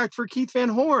contract for Keith Van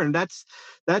Horn. That's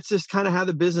just kind of how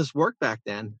the business worked back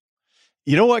then.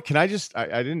 You know what? Can I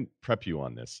didn't prep you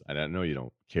on this. I know you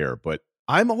don't care, but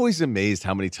I'm always amazed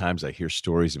how many times I hear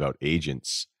stories about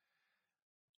agents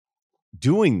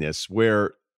doing this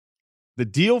where the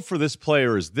deal for this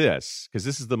player is this, because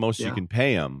this is the most you can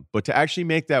pay him. But to actually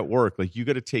make that work, like, you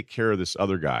got to take care of this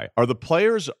other guy. Are the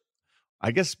players,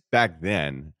 I guess back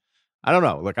then, I don't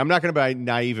know. Like, I'm not going to be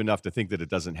naive enough to think that it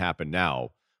doesn't happen now.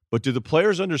 But do the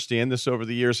players understand this over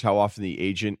the years, how often the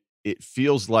agent, it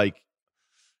feels like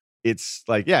it's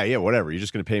like, yeah, whatever. You're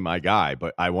just going to pay my guy,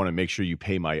 but I want to make sure you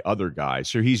pay my other guy.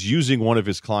 So he's using one of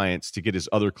his clients to get his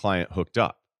other client hooked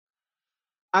up.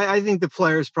 I think the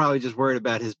player is probably just worried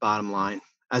about his bottom line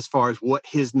as far as what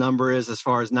his number is, as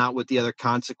far as not what the other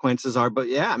consequences are. But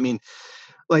yeah, I mean,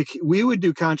 like, we would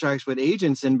do contracts with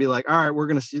agents and be like, all right, we're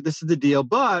going to see, this is the deal,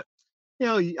 but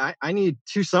I need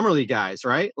 2 summer league guys,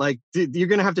 right? Like, you're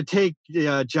going to have to take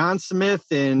John Smith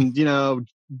and,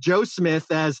 Joe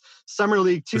Smith as summer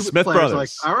league two The Smith players. brothers. Like,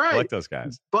 all right, I like those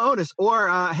guys. Bonus. Or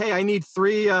hey, I need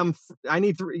three. I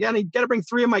need three. Yeah, I got to bring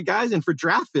three of my guys in for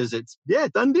draft visits. Yeah,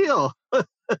 done deal.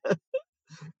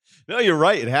 No, you're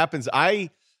right. It happens. I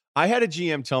had a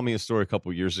GM tell me a story a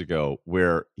couple years ago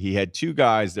where he had two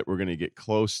guys that were going to get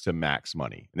close to max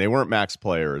money. And they weren't max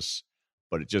players,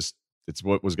 but it's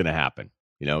what was going to happen.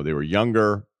 You know, they were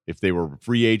younger. If they were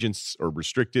free agents or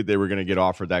restricted, they were going to get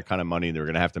offered that kind of money and they were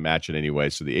going to have to match it anyway.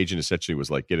 So the agent essentially was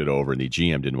like, get it over. And the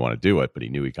GM didn't want to do it, but he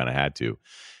knew he kind of had to.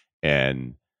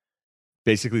 And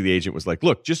basically the agent was like,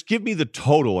 look, just give me the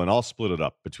total and I'll split it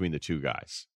up between the two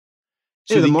guys.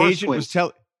 So Yeah, the Morris agent twins. was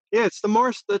telling. Yeah, it's the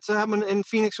Morris that's happening in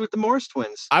Phoenix with the Morris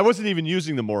twins. I wasn't even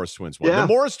using the Morris twins one. Yeah. The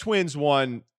Morris twins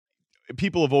one,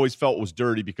 people have always felt was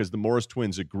dirty because the Morris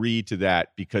twins agreed to that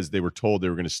because they were told they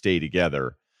were going to stay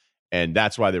together. And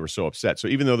that's why they were so upset. So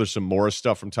even though there's some Morris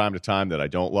stuff from time to time that I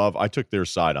don't love, I took their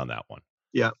side on that one.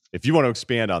 Yeah. If you want to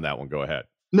expand on that one, go ahead.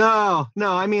 No.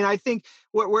 I mean, I think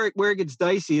where it gets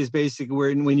dicey is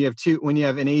basically when you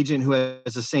have an agent who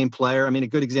has the same player. I mean, a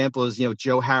good example is,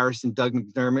 Joe Harris and Doug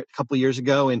McDermott a couple of years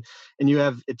ago. And you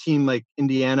have a team like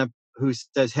Indiana who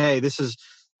says, hey, this is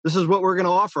what we're going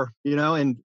to offer,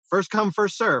 and first come,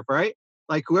 first serve, right?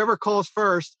 Like whoever calls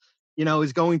first,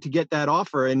 is going to get that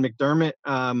offer. And McDermott,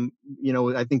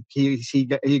 I think he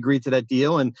agreed to that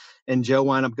deal, and Joe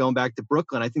wound up going back to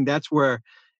Brooklyn. I think that's where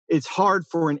it's hard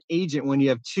for an agent when you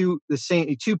have two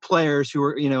players who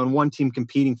are, in one team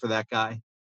competing for that guy.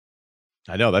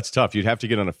 I know that's tough. You'd have to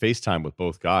get on a FaceTime with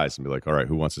both guys and be like, all right,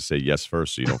 who wants to say yes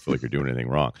first so you don't feel like you're doing anything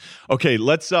wrong? Okay,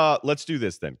 let's do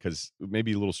this then, because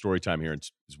maybe a little story time here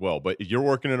as well. But if you're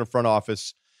working in a front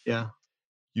office, yeah,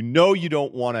 you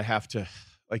don't want to have to.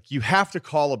 Like, you have to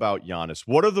call about Giannis.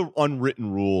 What are the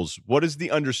unwritten rules? What is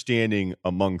the understanding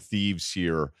among thieves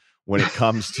here when it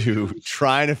comes to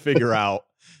trying to figure out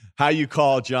how you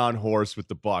call John Horst with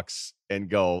the Bucks and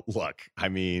go, look, I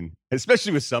mean,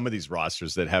 especially with some of these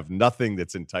rosters that have nothing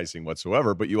that's enticing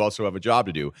whatsoever, but you also have a job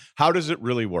to do. How does it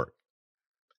really work?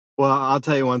 Well, I'll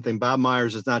tell you one thing. Bob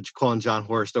Myers is not calling John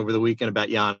Horst over the weekend about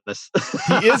Giannis.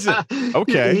 He isn't.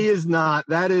 Okay. He is not.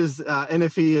 That is, and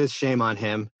if he is, shame on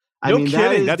him. No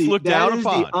kidding. That's looked down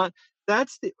upon.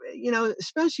 That's the,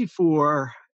 especially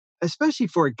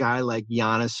for a guy like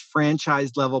Giannis,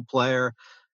 franchise level player,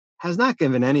 has not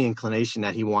given any inclination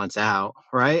that he wants out,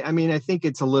 right? I mean, I think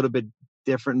it's a little bit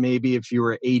different maybe if you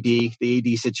were the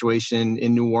AD situation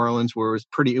in New Orleans where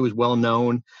it was well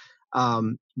known.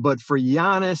 But for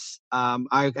Giannis,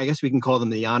 I guess we can call them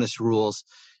the Giannis rules.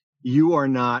 You are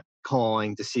not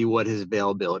calling to see what his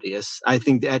availability is. I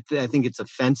think it's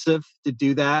offensive to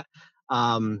do that.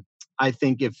 I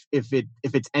think if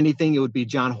it's anything, it would be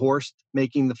John Horst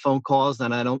making the phone calls.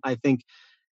 And I think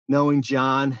knowing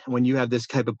John, when you have this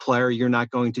type of player, you're not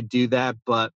going to do that.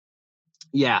 But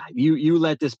yeah, you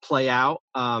let this play out.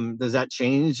 Does that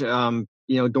change, during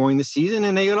the season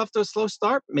and they get off to a slow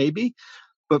start? Maybe.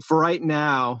 But for right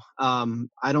now,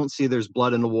 I don't see there's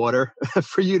blood in the water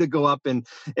for you to go up and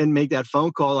make that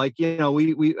phone call. Like,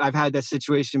 I've had that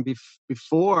situation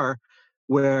before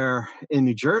where in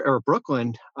New Jersey or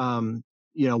Brooklyn,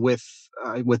 with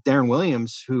Darren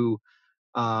Williams, who,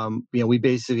 we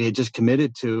basically had just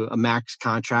committed to a max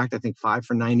contract, I think 5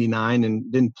 for $99,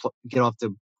 and didn't get off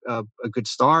to a good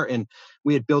start. And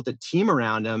we had built a team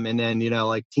around him, and then,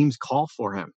 teams call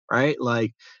for him, right?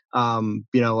 Like,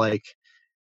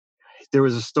 there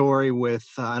was a story with,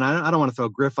 and I don't want to throw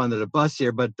Griff under the bus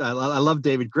here, but I love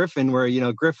David Griffin, where,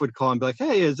 Griff would call and be like,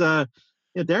 hey, is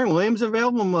Darren Williams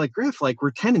available? I'm like, Griff, like,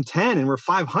 we're 10-10 and we're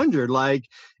 500. Like,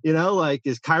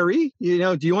 is Kyrie,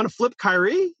 do you want to flip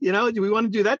Kyrie? Do we want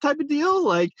to do that type of deal?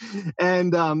 Like,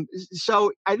 and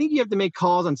so I think you have to make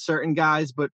calls on certain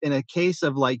guys, but in a case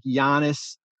of like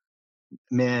Giannis,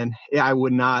 man, I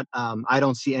would not, I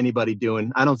don't see anybody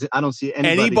doing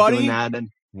anybody doing that. And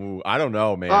ooh, I don't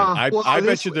know, man. I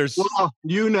bet you there's. Well,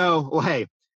 hey,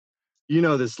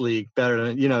 this league better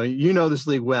than this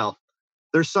league well.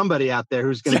 There's somebody out there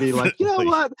who's going to be like, you know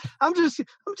what? I'm just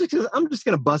going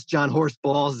to bust John Horst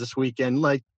balls this weekend.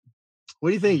 Like,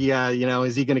 what do you think? Yeah,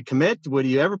 is he going to commit? Would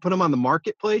you ever put him on the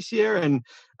marketplace here? And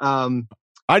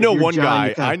I know one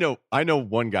guy. I know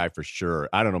one guy for sure.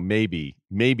 I don't know.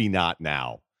 Maybe not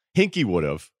now. Hinkie would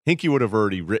have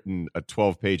already written a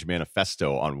 12-page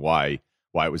manifesto on why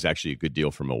it was actually a good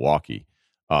deal for Milwaukee.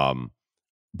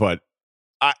 But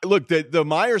look, the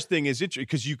Myers thing is interesting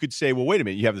because you could say, well, wait a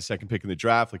minute, you have the second pick in the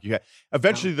draft. Like,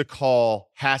 eventually the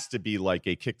call has to be like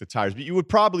a kick the tires. But you would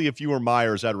probably, if you were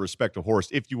Myers, out of respect to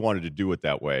Horst, if you wanted to do it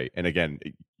that way. And again,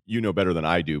 you know better than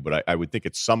I do, but I would think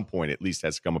at some point at least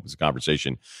has to come up as a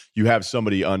conversation. You have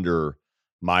somebody under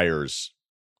Myers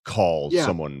calls Yeah.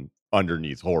 someone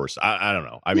underneath horse. I don't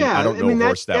know. I mean, I don't know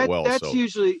horse that well. That's so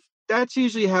usually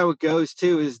how it goes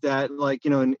too, is that, like,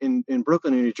 in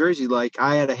Brooklyn and New Jersey, like,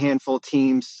 I had a handful of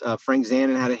teams, Frank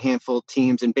Zanon had a handful of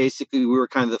teams, and basically we were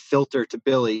kind of the filter to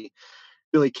Billy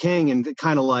King, and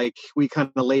we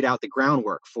kind of laid out the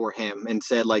groundwork for him and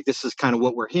said, like, this is kind of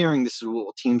what we're hearing, this is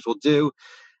what teams will do.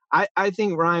 I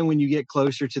think, Ryan, when you get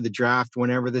closer to the draft,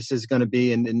 whenever this is going to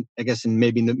be, and I guess in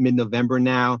maybe mid-November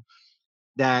now,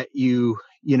 that you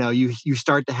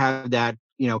start to have that,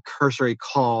 cursory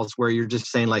calls where you're just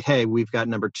saying, like, hey, we've got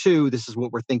number 2. This is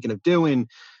what we're thinking of doing.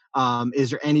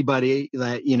 Is there anybody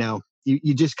that,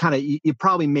 you just kind of, you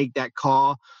probably make that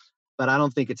call, but I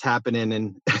don't think it's happening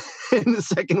in, in the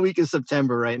second week of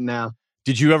September right now.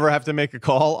 Did you ever have to make a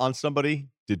call on somebody?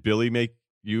 Did Billy make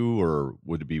you, or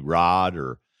would it be Rod,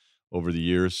 or over the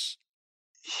years?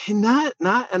 Not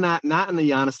in the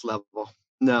Giannis level.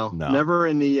 No, never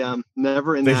in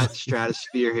that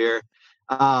stratosphere here.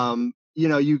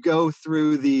 You go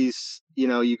through these,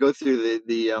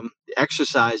 the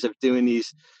exercise of doing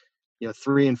these,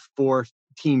 3 and 4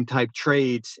 team type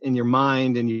trades in your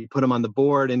mind, and you put them on the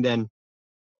board, and then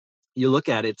you look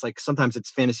at it. It's like, sometimes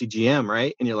it's fantasy GM,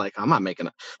 right? And you're like, I'm not making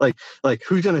like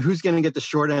who's gonna get the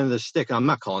short end of the stick? I'm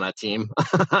not calling that team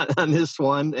on this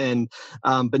one. And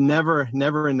but never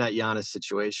in that Giannis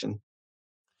situation.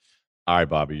 All right,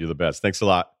 Bobby, you're the best. Thanks a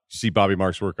lot. See Bobby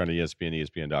Marks' work on ESPN,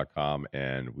 ESPN.com,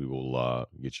 and we will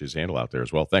get you his handle out there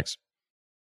as well. Thanks.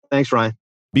 Thanks, Ryan.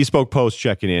 Bespoke Post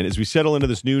checking in. As we settle into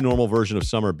this new normal version of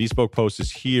summer, Bespoke Post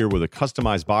is here with a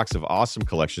customized box of awesome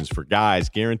collections for guys,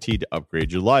 guaranteed to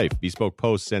upgrade your life. Bespoke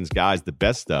Post sends guys the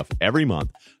best stuff every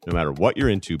month, no matter what you're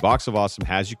into. Box of Awesome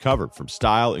has you covered, from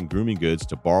style and grooming goods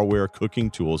to barware, cooking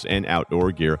tools, and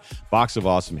outdoor gear. Box of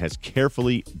Awesome has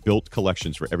carefully built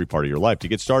collections for every part of your life. To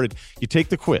get started, you take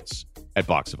the quiz at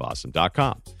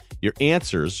boxofawesome.com. Your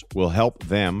answers will help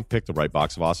them pick the right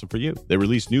Box of Awesome for you. They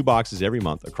release new boxes every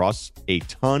month across a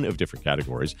ton of different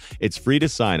categories. It's free to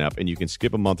sign up, and you can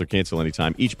skip a month or cancel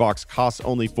anytime. Each box costs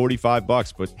only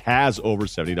 $45, but has over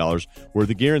 $70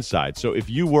 worth of gear inside. So if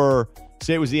you were,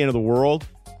 say it was the end of the world,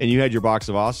 and you had your Box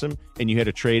of Awesome, and you had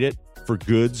to trade it for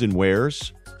goods and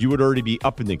wares, you would already be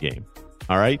up in the game.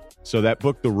 All right? So that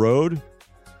book, The Road,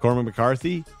 Cormac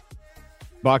McCarthy,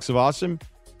 Box of Awesome,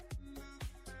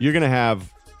 you're going to have...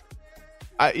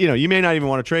 you may not even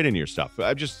want to trade any of your stuff.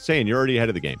 I'm just saying, you're already ahead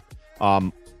of the game.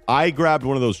 I grabbed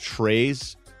one of those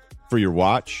trays for your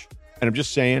watch, and I'm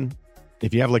just saying,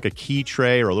 if you have like a key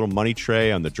tray or a little money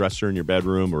tray on the dresser in your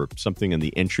bedroom or something in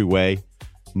the entryway,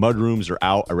 mudrooms are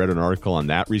out. I read an article on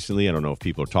that recently. I don't know if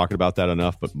people are talking about that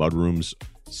enough, but mudrooms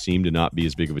seem to not be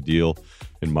as big of a deal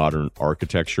in modern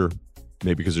architecture.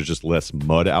 Maybe because there's just less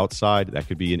mud outside. That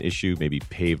could be an issue. Maybe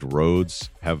paved roads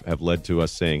have led to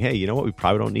us saying, hey, you know what we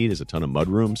probably don't need is a ton of mud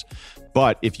rooms.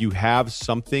 But if you have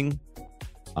something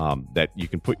that you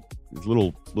can put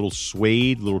little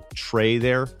suede, little tray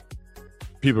there,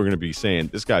 people are going to be saying,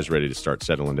 this guy's ready to start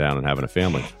settling down and having a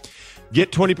family.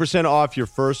 Get 20% off your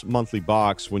first monthly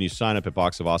box when you sign up at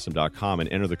boxofawesome.com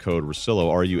and enter the code Russillo,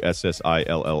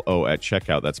 RUSSILLO, at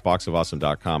checkout. That's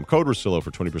boxofawesome.com. Code Russillo for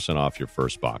 20% off your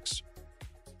first box.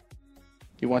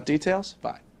 You want details?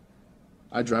 Fine.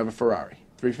 I drive a Ferrari,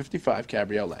 355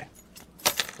 Cabriolet.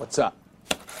 What's up?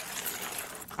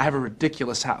 I have a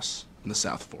ridiculous house in the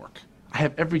South Fork. I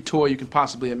have every toy you can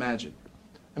possibly imagine.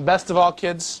 And best of all,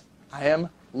 kids, I am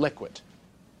liquid.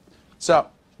 So,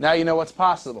 now you know what's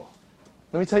possible.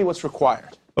 Let me tell you what's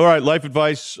required. All right, life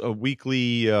advice, a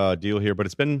weekly deal here, but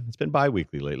it's been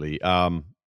bi-weekly lately.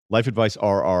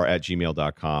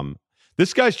 Lifeadvicerr@gmail.com.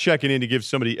 This guy's checking in to give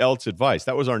somebody else advice.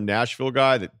 That was our Nashville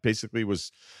guy that basically was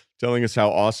telling us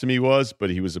how awesome he was, but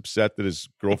he was upset that his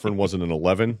girlfriend wasn't an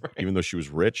 11, right, even though she was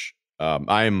rich.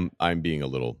 I'm being a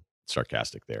little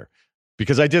sarcastic there,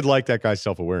 because I did like that guy's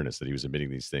self-awareness that he was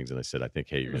admitting these things, and I said, I think,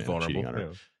 hey, you're going to end up cheating on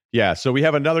her. Yeah, so we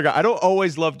have another guy. I don't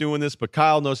always love doing this, but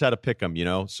Kyle knows how to pick them,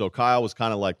 So Kyle was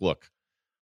kind of like, look,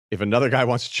 if another guy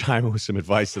wants to chime in with some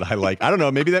advice that I like, I don't know,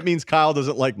 maybe that means Kyle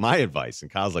doesn't like my advice, and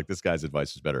Kyle's like, this guy's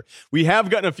advice is better. We have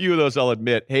gotten a few of those, I'll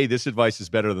admit. Hey, this advice is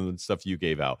better than the stuff you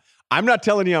gave out. I'm not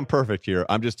telling you I'm perfect here.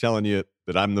 I'm just telling you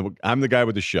that I'm the guy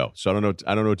with the show. So I don't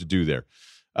know what to do there.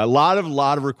 A lot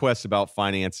of requests about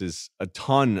finances, a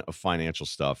ton of financial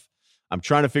stuff. I'm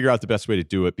trying to figure out the best way to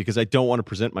do it, because I don't want to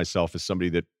present myself as somebody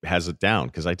that has it down,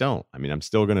 because I don't. I mean, I'm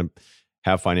still going to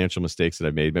have financial mistakes that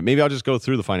I've made, but maybe I'll just go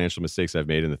through the financial mistakes I've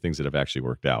made and the things that have actually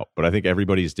worked out. But I think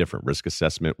everybody is different. Risk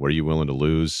assessment, what are you willing to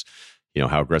lose?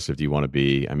 How aggressive do you want to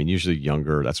be? I mean, usually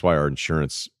younger. That's why our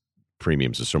insurance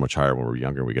premiums are so much higher when we're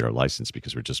younger and we get our license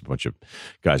because we're just a bunch of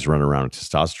guys running around with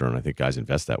testosterone. I think guys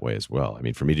invest that way as well. I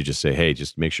mean, for me to just say, hey,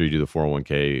 just make sure you do the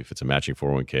 401k if it's a matching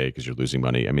 401k because you're losing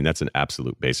money. I mean, that's an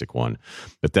absolute basic one.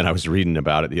 But then I was reading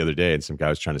about it the other day and some guy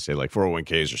was trying to say like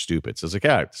 401ks are stupid. So I was like,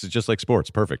 yeah, this is just like sports.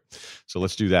 Perfect. So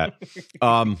let's do that.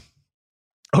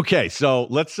 Okay, so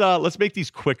let's make these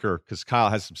quicker because Kyle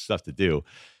has some stuff to do.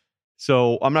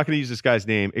 So I'm not going to use this guy's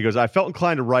name. It goes, I felt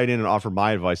inclined to write in and offer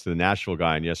my advice to the Nashville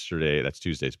guy on yesterday. That's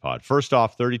Tuesday's pod. First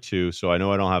off, 32. So I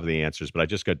know I don't have the answers, but I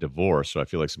just got divorced. So I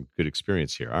feel like some good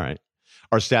experience here. All right.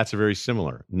 Our stats are very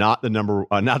similar. Not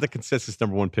the consensus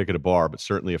number one pick at a bar, but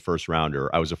certainly a first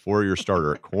rounder. I was a 4-year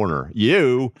starter at corner.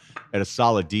 You at a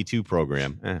solid D2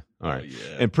 program. All right.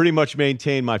 Yeah. And pretty much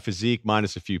maintain my physique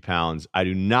minus a few pounds. I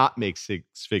do not make 6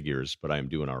 figures, but I am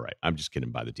doing all right. I'm just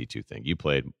kidding by the D2 thing. You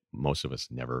played. Most of us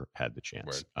never had the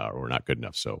chance or not good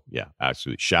enough. So yeah,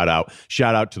 absolutely. Shout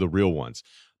out to the real ones.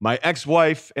 My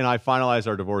ex-wife and I finalized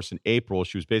our divorce in April.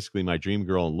 She was basically my dream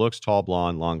girl in looks, tall,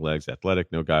 blonde, long legs,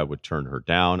 athletic. No guy would turn her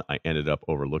down. I ended up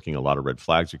overlooking a lot of red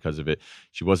flags because of it.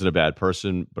 She wasn't a bad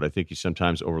person, but I think you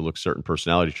sometimes overlook certain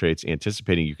personality traits,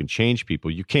 anticipating you can change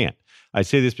people. You can't. I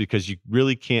say this because you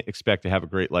really can't expect to have a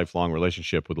great lifelong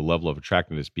relationship with a level of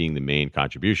attractiveness being the main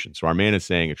contribution. So our man is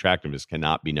saying attractiveness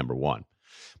cannot be number one.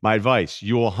 My advice,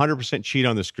 you will 100% cheat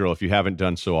on this girl if you haven't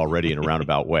done so already in a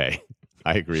roundabout way.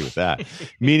 I agree with that.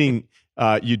 Meaning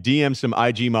you DM some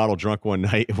IG model drunk one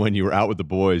night when you were out with the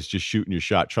boys just shooting your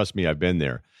shot. Trust me, I've been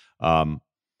there.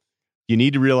 You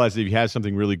need to realize that if you have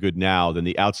something really good now, then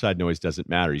the outside noise doesn't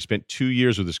matter. You spent 2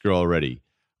 years with this girl already.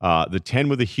 The 10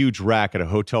 with a huge rack at a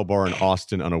hotel bar in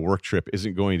Austin on a work trip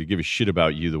isn't going to give a shit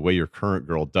about you the way your current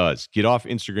girl does. Get off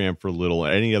Instagram for a little or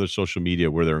any other social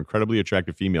media where there are incredibly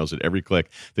attractive females at every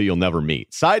click that you'll never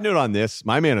meet. Side note on this,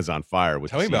 my man is on fire with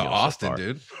Tell me about Austin,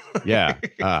 dude. Yeah.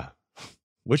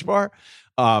 Which bar?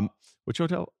 Which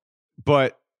hotel?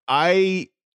 But I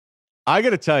got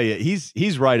to tell you,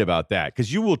 he's right about that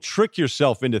because you will trick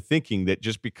yourself into thinking that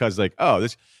just because like, oh,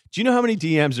 this. Do you know how many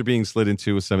DMs are being slid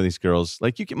into with some of these girls?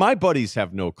 Like, my buddies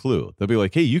have no clue. They'll be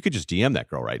like, "Hey, you could just DM that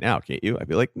girl right now, can't you?" I'd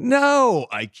be like, "No,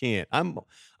 I can't. I'm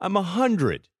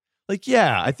 100. Like,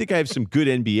 yeah, I think I have some good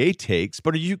NBA takes,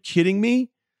 but are you kidding me?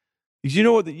 You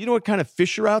know what kind of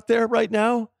fish are out there right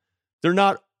now? They're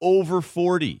not over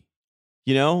 40.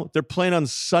 You know, they're playing on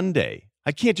Sunday.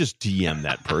 I can't just DM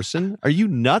that person. Are you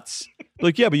nuts?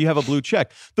 Like, yeah, but you have a blue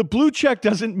check. The blue check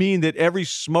doesn't mean that every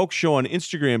smoke show on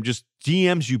Instagram just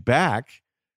DMs you back.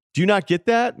 Do you not get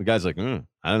that? The guy's like, I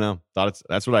don't know.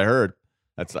 That's what I heard.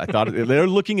 I thought they're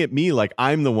looking at me like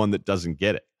I'm the one that doesn't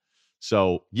get it.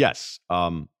 So yes,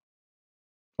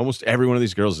 almost every one of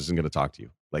these girls isn't going to talk to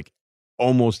you. Like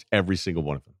almost every single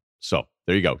one of them. So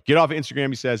there you go. Get off Instagram,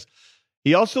 he says.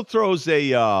 He also throws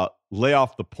a lay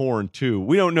off the porn too.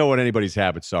 We don't know what anybody's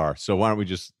habits are, so why don't we're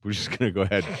just gonna go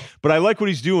ahead. But I like what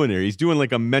he's doing here. He's doing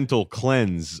like a mental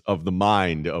cleanse of the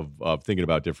mind of thinking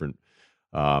about different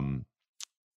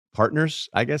partners,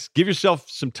 I guess. Give yourself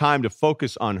some time to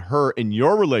focus on her in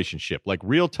your relationship, like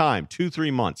real time,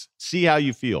 2-3 months. See how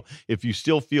you feel. If you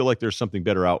still feel like there's something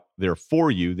better out there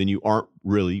for you, then you aren't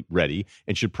really ready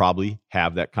and should probably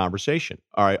have that conversation.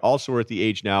 All right. Also, we're at the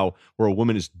age now where a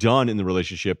woman is done in the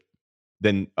relationship.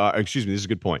 Then, this is a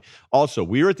good point. Also,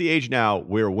 we're at the age now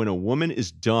where when a woman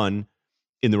is done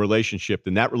in the relationship,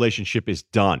 then that relationship is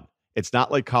done. It's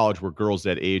not like college where girls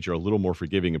that age are a little more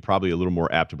forgiving and probably a little more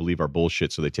apt to believe our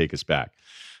bullshit, so they take us back.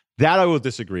 That I will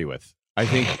disagree with. I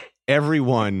think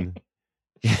everyone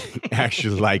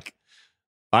actually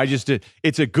I just did.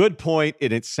 It's a good point,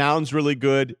 and it sounds really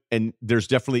good, and there's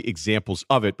definitely examples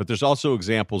of it, but there's also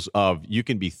examples of you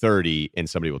can be 30 and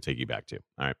somebody will take you back too.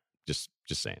 All right, just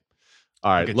saying.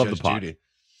 All right, love the pod. Judy.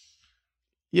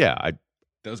 Yeah,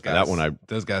 those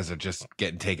guys are just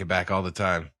getting taken back all the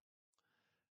time.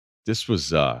 This was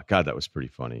God, that was pretty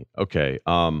funny. Okay.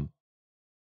 Okay,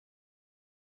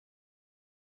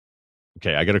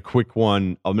 I got a quick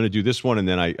one. I'm going to do this one, and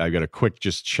then I got a quick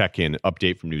just check-in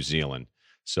update from New Zealand.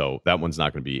 So that one's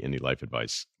not going to be any life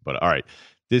advice. But all right,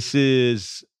 this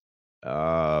is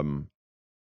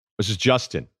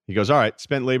Justin. He goes, all right,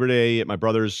 spent Labor Day at my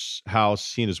brother's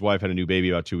house. He and his wife had a new baby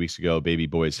about 2 weeks ago. Baby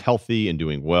boy is healthy and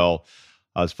doing well.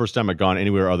 It's the first time I've gone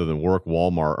anywhere other than work,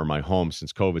 Walmart, or my home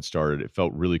since COVID started. It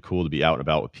felt really cool to be out and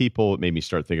about with people. It made me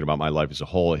start thinking about my life as a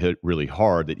whole. It hit really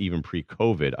hard that even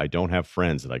pre-COVID, I don't have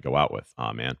friends that I go out with.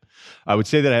 Aw, man. I would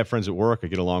say that I have friends at work. I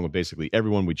get along with basically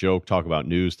everyone. We joke, talk about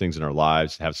news, things in our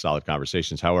lives, have solid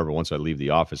conversations. However, once I leave the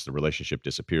office, the relationship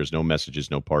disappears. No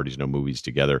messages, no parties, no movies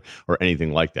together, or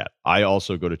anything like that. I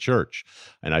also go to church,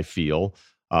 and I feel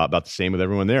About the same with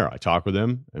everyone there. I talk with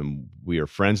them, and we are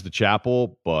friends at the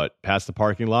chapel, but past the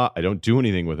parking lot, I don't do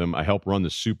anything with them. I help run the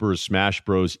Super Smash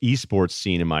Bros. Esports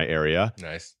scene in my area.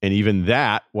 Nice. And even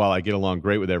that, while I get along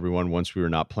great with everyone, once we were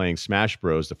not playing Smash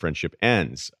Bros, the friendship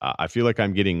ends. I feel like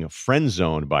I'm getting friend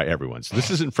zoned by everyone. So this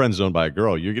isn't friend zoned by a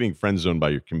girl. You're getting friend zoned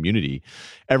by your community.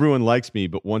 Everyone likes me,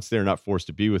 but once they're not forced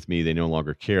to be with me, they no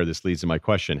longer care. This leads to my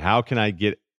question. How can I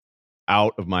get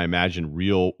out of my imagined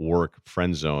real work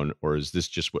friend zone, or is this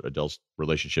just what adult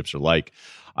relationships are like?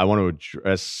 I want to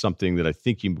address something that I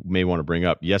think you may want to bring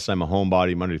up. Yes, I'm a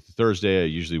homebody Monday through Thursday. I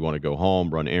usually want to go home,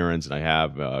 run errands, and I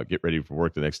have get ready for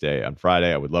work the next day. On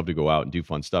Friday, I would love to go out and do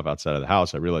fun stuff outside of the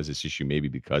house. I realize this issue maybe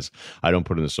because I don't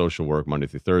put in the social work Monday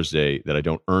through Thursday, that I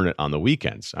don't earn it on the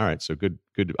weekends. All right, so good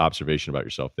observation about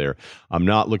yourself there. I'm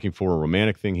not looking for a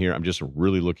romantic thing here. I'm just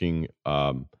really looking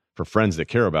for friends that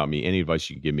care about me. Any advice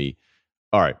you can give me?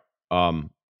 All right. And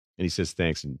he says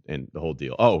thanks and the whole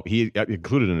deal. Oh, he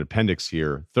included an appendix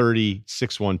here: 30,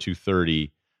 6'1",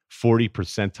 230, 40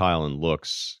 percentile in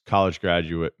looks, college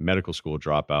graduate, medical school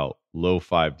dropout, low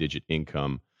 5-digit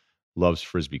income, loves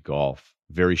Frisbee golf,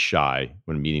 very shy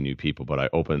when meeting new people, but I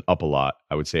open up a lot,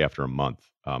 I would say after a month.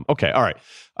 Okay. All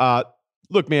right.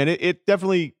 Look, man, it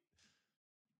definitely,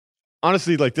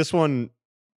 honestly, like this one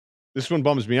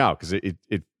bums me out because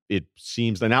it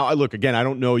seems that now I look again, I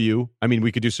don't know you. I mean,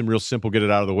 we could do some real simple, get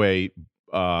it out of the way,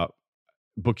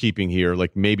 bookkeeping here.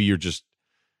 Like maybe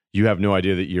you have no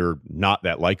idea that you're not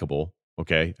that likable.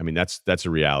 Okay. I mean, that's a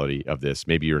reality of this.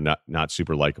 Maybe you're not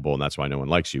super likable and that's why no one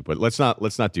likes you, but let's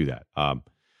not do that.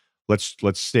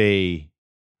 Let's stay.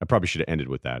 I probably should have ended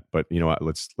with that, but you know what?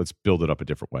 Let's build it up a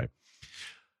different way.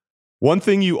 One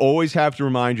thing you always have to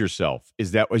remind yourself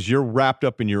is that as you're wrapped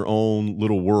up in your own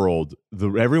little world,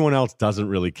 everyone else doesn't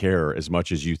really care as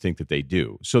much as you think that they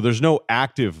do. So there's no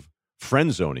active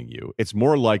friend zoning you. It's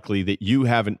more likely that you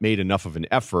haven't made enough of an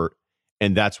effort,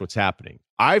 and that's what's happening.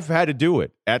 I've had to do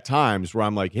it at times where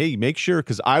I'm like, hey, make sure,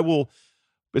 because I will,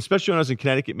 especially when I was in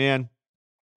Connecticut, man,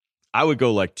 I would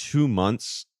go like 2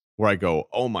 months where I go,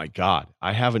 oh my God,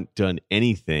 I haven't done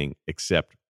anything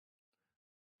except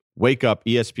wake up,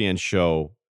 ESPN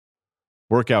show,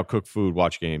 work out, cook food,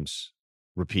 watch games,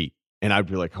 repeat. And I'd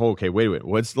be like, oh, okay, wait a minute.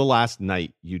 What's the last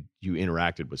night you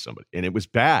interacted with somebody? And it was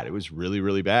bad. It was really,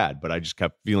 really bad. But I just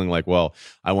kept feeling like, well,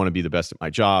 I want to be the best at my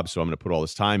job, so I'm going to put all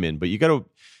this time in. But you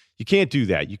can't do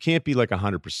that. You can't be like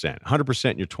 100%.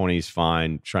 100% in your 20s,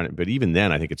 fine. But even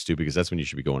then, I think it's stupid because that's when you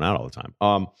should be going out all the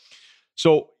time.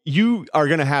 So you are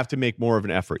going to have to make more of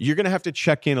an effort. You're going to have to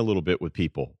check in a little bit with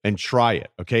people and try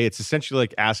it, okay? It's essentially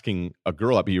like asking a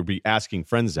girl out, but you'll be asking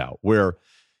friends out, where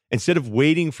instead of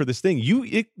waiting for this thing,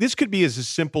 this could be as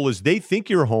simple as they think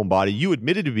you're a homebody. You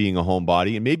admitted to being a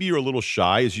homebody, and maybe you're a little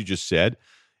shy, as you just said,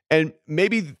 and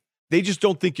maybe they just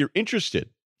don't think you're interested.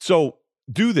 So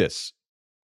do this.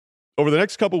 Over the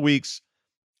next couple of weeks,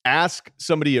 ask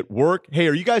somebody at work, hey,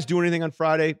 are you guys doing anything on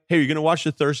Friday? Hey, are you going to watch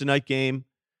the Thursday night game?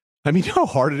 I mean, you know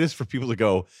how hard it is for people to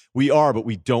go, we are, but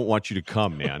we don't want you to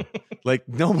come, man. Like,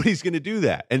 nobody's going to do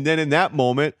that. And then in that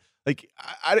moment, like,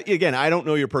 I don't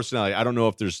know your personality. I don't know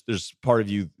if there's part of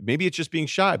you, maybe it's just being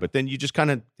shy, but then you just kind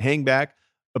of hang back,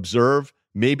 observe,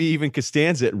 maybe even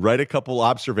Costanza it, write a couple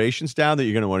observations down that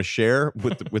you're going to want to share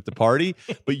with the party.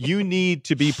 But you need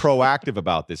to be proactive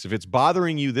about this. If it's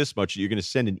bothering you this much, you're going to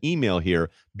send an email here,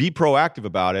 be proactive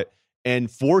about it.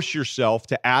 And force yourself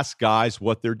to ask guys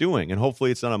what they're doing. And hopefully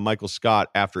it's not a Michael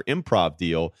Scott after improv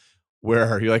deal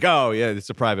where you're like, oh, yeah, it's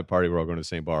a private party. We're all going to the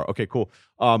same bar. Okay, cool.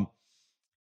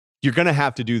 You're going to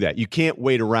have to do that. You can't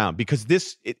wait around because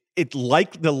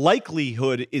like the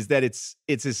likelihood is that it's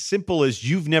as simple as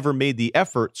you've never made the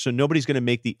effort, so nobody's going to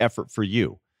make the effort for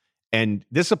you. And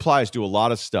this applies to a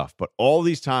lot of stuff, but all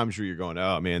these times where you're going,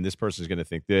 oh, man, this person's going to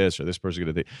think this or this person's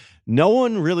going to think. No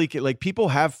one really can, like, people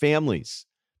have families.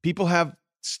 People have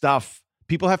stuff.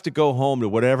 People have to go home to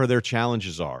whatever their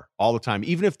challenges are all the time.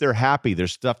 Even if they're happy,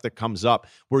 there's stuff that comes up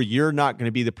where you're not going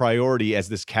to be the priority as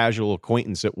this casual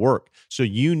acquaintance at work. So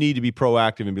you need to be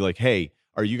proactive and be like, hey,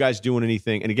 are you guys doing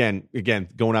anything? And again,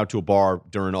 going out to a bar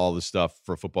during all this stuff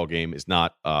for a football game is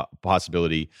not a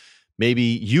possibility. Maybe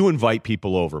you invite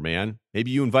people over, man. Maybe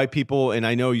you invite people, and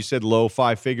I know you said low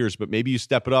 5 figures, but maybe you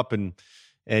step it up and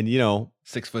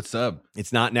 6 foot sub.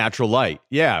 It's not natural light.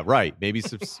 Yeah, right. Maybe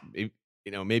some,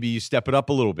 maybe you step it up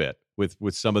a little bit with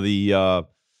some of the I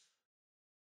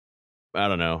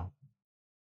don't know,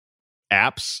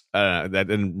 apps that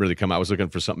didn't really come out. I was looking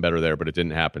for something better there, but it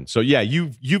didn't happen. So yeah,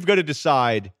 you've got to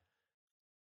decide.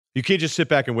 You can't just sit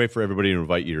back and wait for everybody to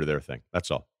invite you to their thing. That's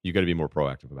all. You got to be more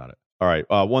proactive about it. All right.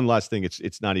 One last thing.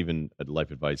 It's not even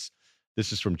life advice.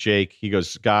 This is from Jake. He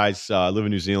goes, guys, I live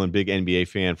in New Zealand, big NBA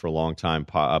fan for a long time,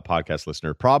 podcast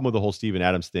listener. Problem with the whole Steven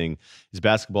Adams thing is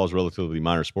basketball is a relatively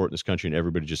minor sport in this country, and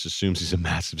everybody just assumes he's a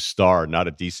massive star, not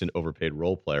a decent, overpaid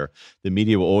role player. The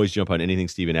media will always jump on anything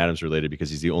Steven Adams related because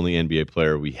he's the only NBA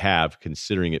player we have,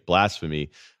 considering it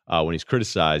blasphemy. When he's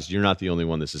criticized, you're not the only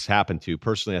one this has happened to.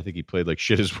 Personally, I think he played like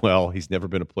shit as well. He's never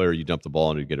been a player you dump the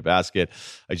ball into to get a basket.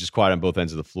 I just quiet on both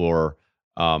ends of the floor.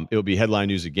 It will be headline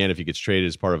news again if he gets traded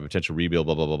as part of a potential rebuild,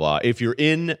 blah, blah, blah, blah. If you're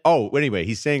in, anyway,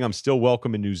 he's saying I'm still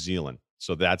welcome in New Zealand.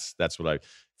 So that's what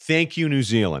thank you, New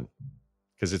Zealand,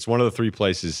 because it's one of the 3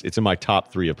 places. It's in my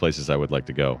top 3 of places I would like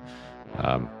to go.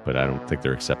 But I don't think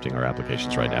they're accepting our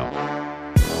applications right now.